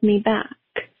not love me back.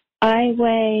 I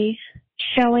weigh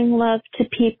showing love to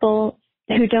people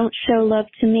who don't show love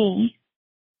to me.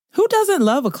 Who doesn't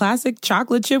love a classic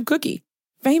chocolate chip cookie?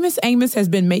 Famous Amos has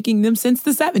been making them since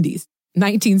the 70s,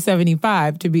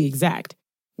 1975 to be exact.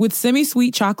 With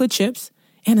semi-sweet chocolate chips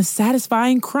and a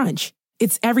satisfying crunch,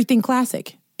 it's everything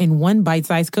classic in one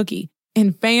bite-sized cookie,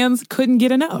 and fans couldn't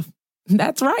get enough.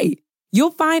 That's right.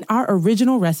 You'll find our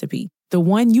original recipe, the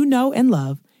one you know and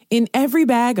love, in every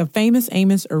bag of Famous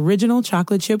Amos original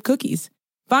chocolate chip cookies.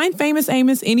 Find Famous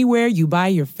Amos anywhere you buy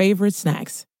your favorite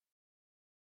snacks.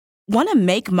 Want to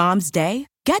make Mom's Day?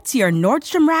 Get to your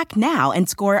Nordstrom Rack now and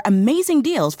score amazing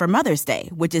deals for Mother's Day,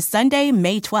 which is Sunday,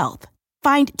 May 12th.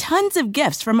 Find tons of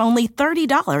gifts from only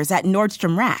 $30 at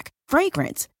Nordstrom Rack.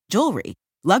 Fragrance, jewelry,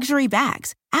 luxury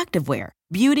bags, activewear,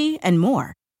 beauty, and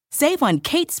more. Save on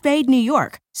Kate Spade New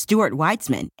York, Stuart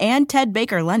Weitzman, and Ted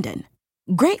Baker London.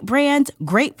 Great brands,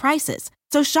 great prices.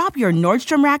 So shop your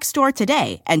Nordstrom Rack store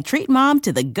today and treat Mom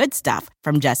to the good stuff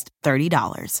from just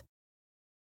 $30.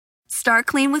 Start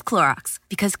clean with Clorox,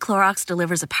 because Clorox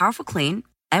delivers a powerful clean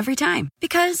every time.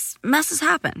 Because messes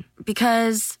happen.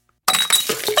 Because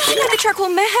I got the charcoal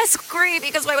mask. Great,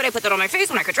 because why would I put that on my face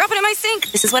when I could drop it in my sink?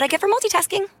 This is what I get for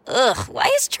multitasking. Ugh, why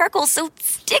is charcoal so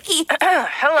sticky?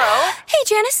 Hello? Hey,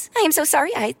 Janice. I am so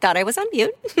sorry. I thought I was on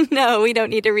mute. No, we don't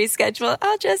need to reschedule.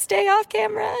 I'll just stay off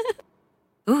camera.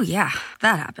 Ooh, yeah,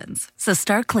 that happens. So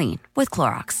start clean with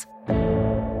Clorox.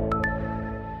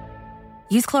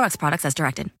 Use Clorox products as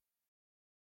directed.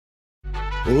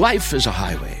 Life is a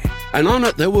highway, and on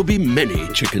it there will be many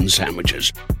chicken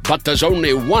sandwiches. But there's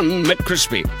only one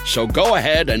McCrispy. So go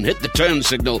ahead and hit the turn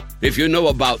signal if you know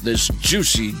about this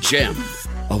juicy gem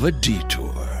of a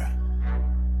detour.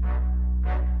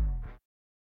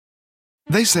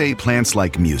 They say plants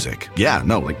like music. Yeah,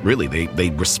 no, like really, they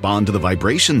respond to the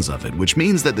vibrations of it, which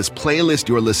means that this playlist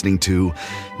you're listening to,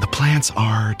 the plants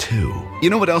are too. You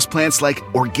know what else plants like?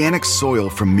 Organic soil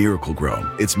from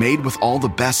Miracle-Gro. It's made with all the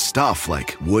best stuff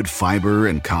like wood fiber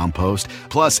and compost.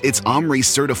 Plus, it's OMRI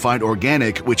certified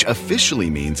organic, which officially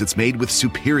means it's made with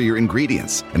superior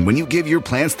ingredients. And when you give your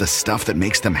plants the stuff that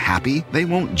makes them happy, they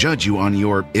won't judge you on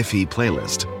your iffy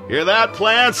playlist. Hear that,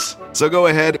 plants? So go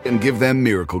ahead and give them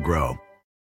Miracle-Gro.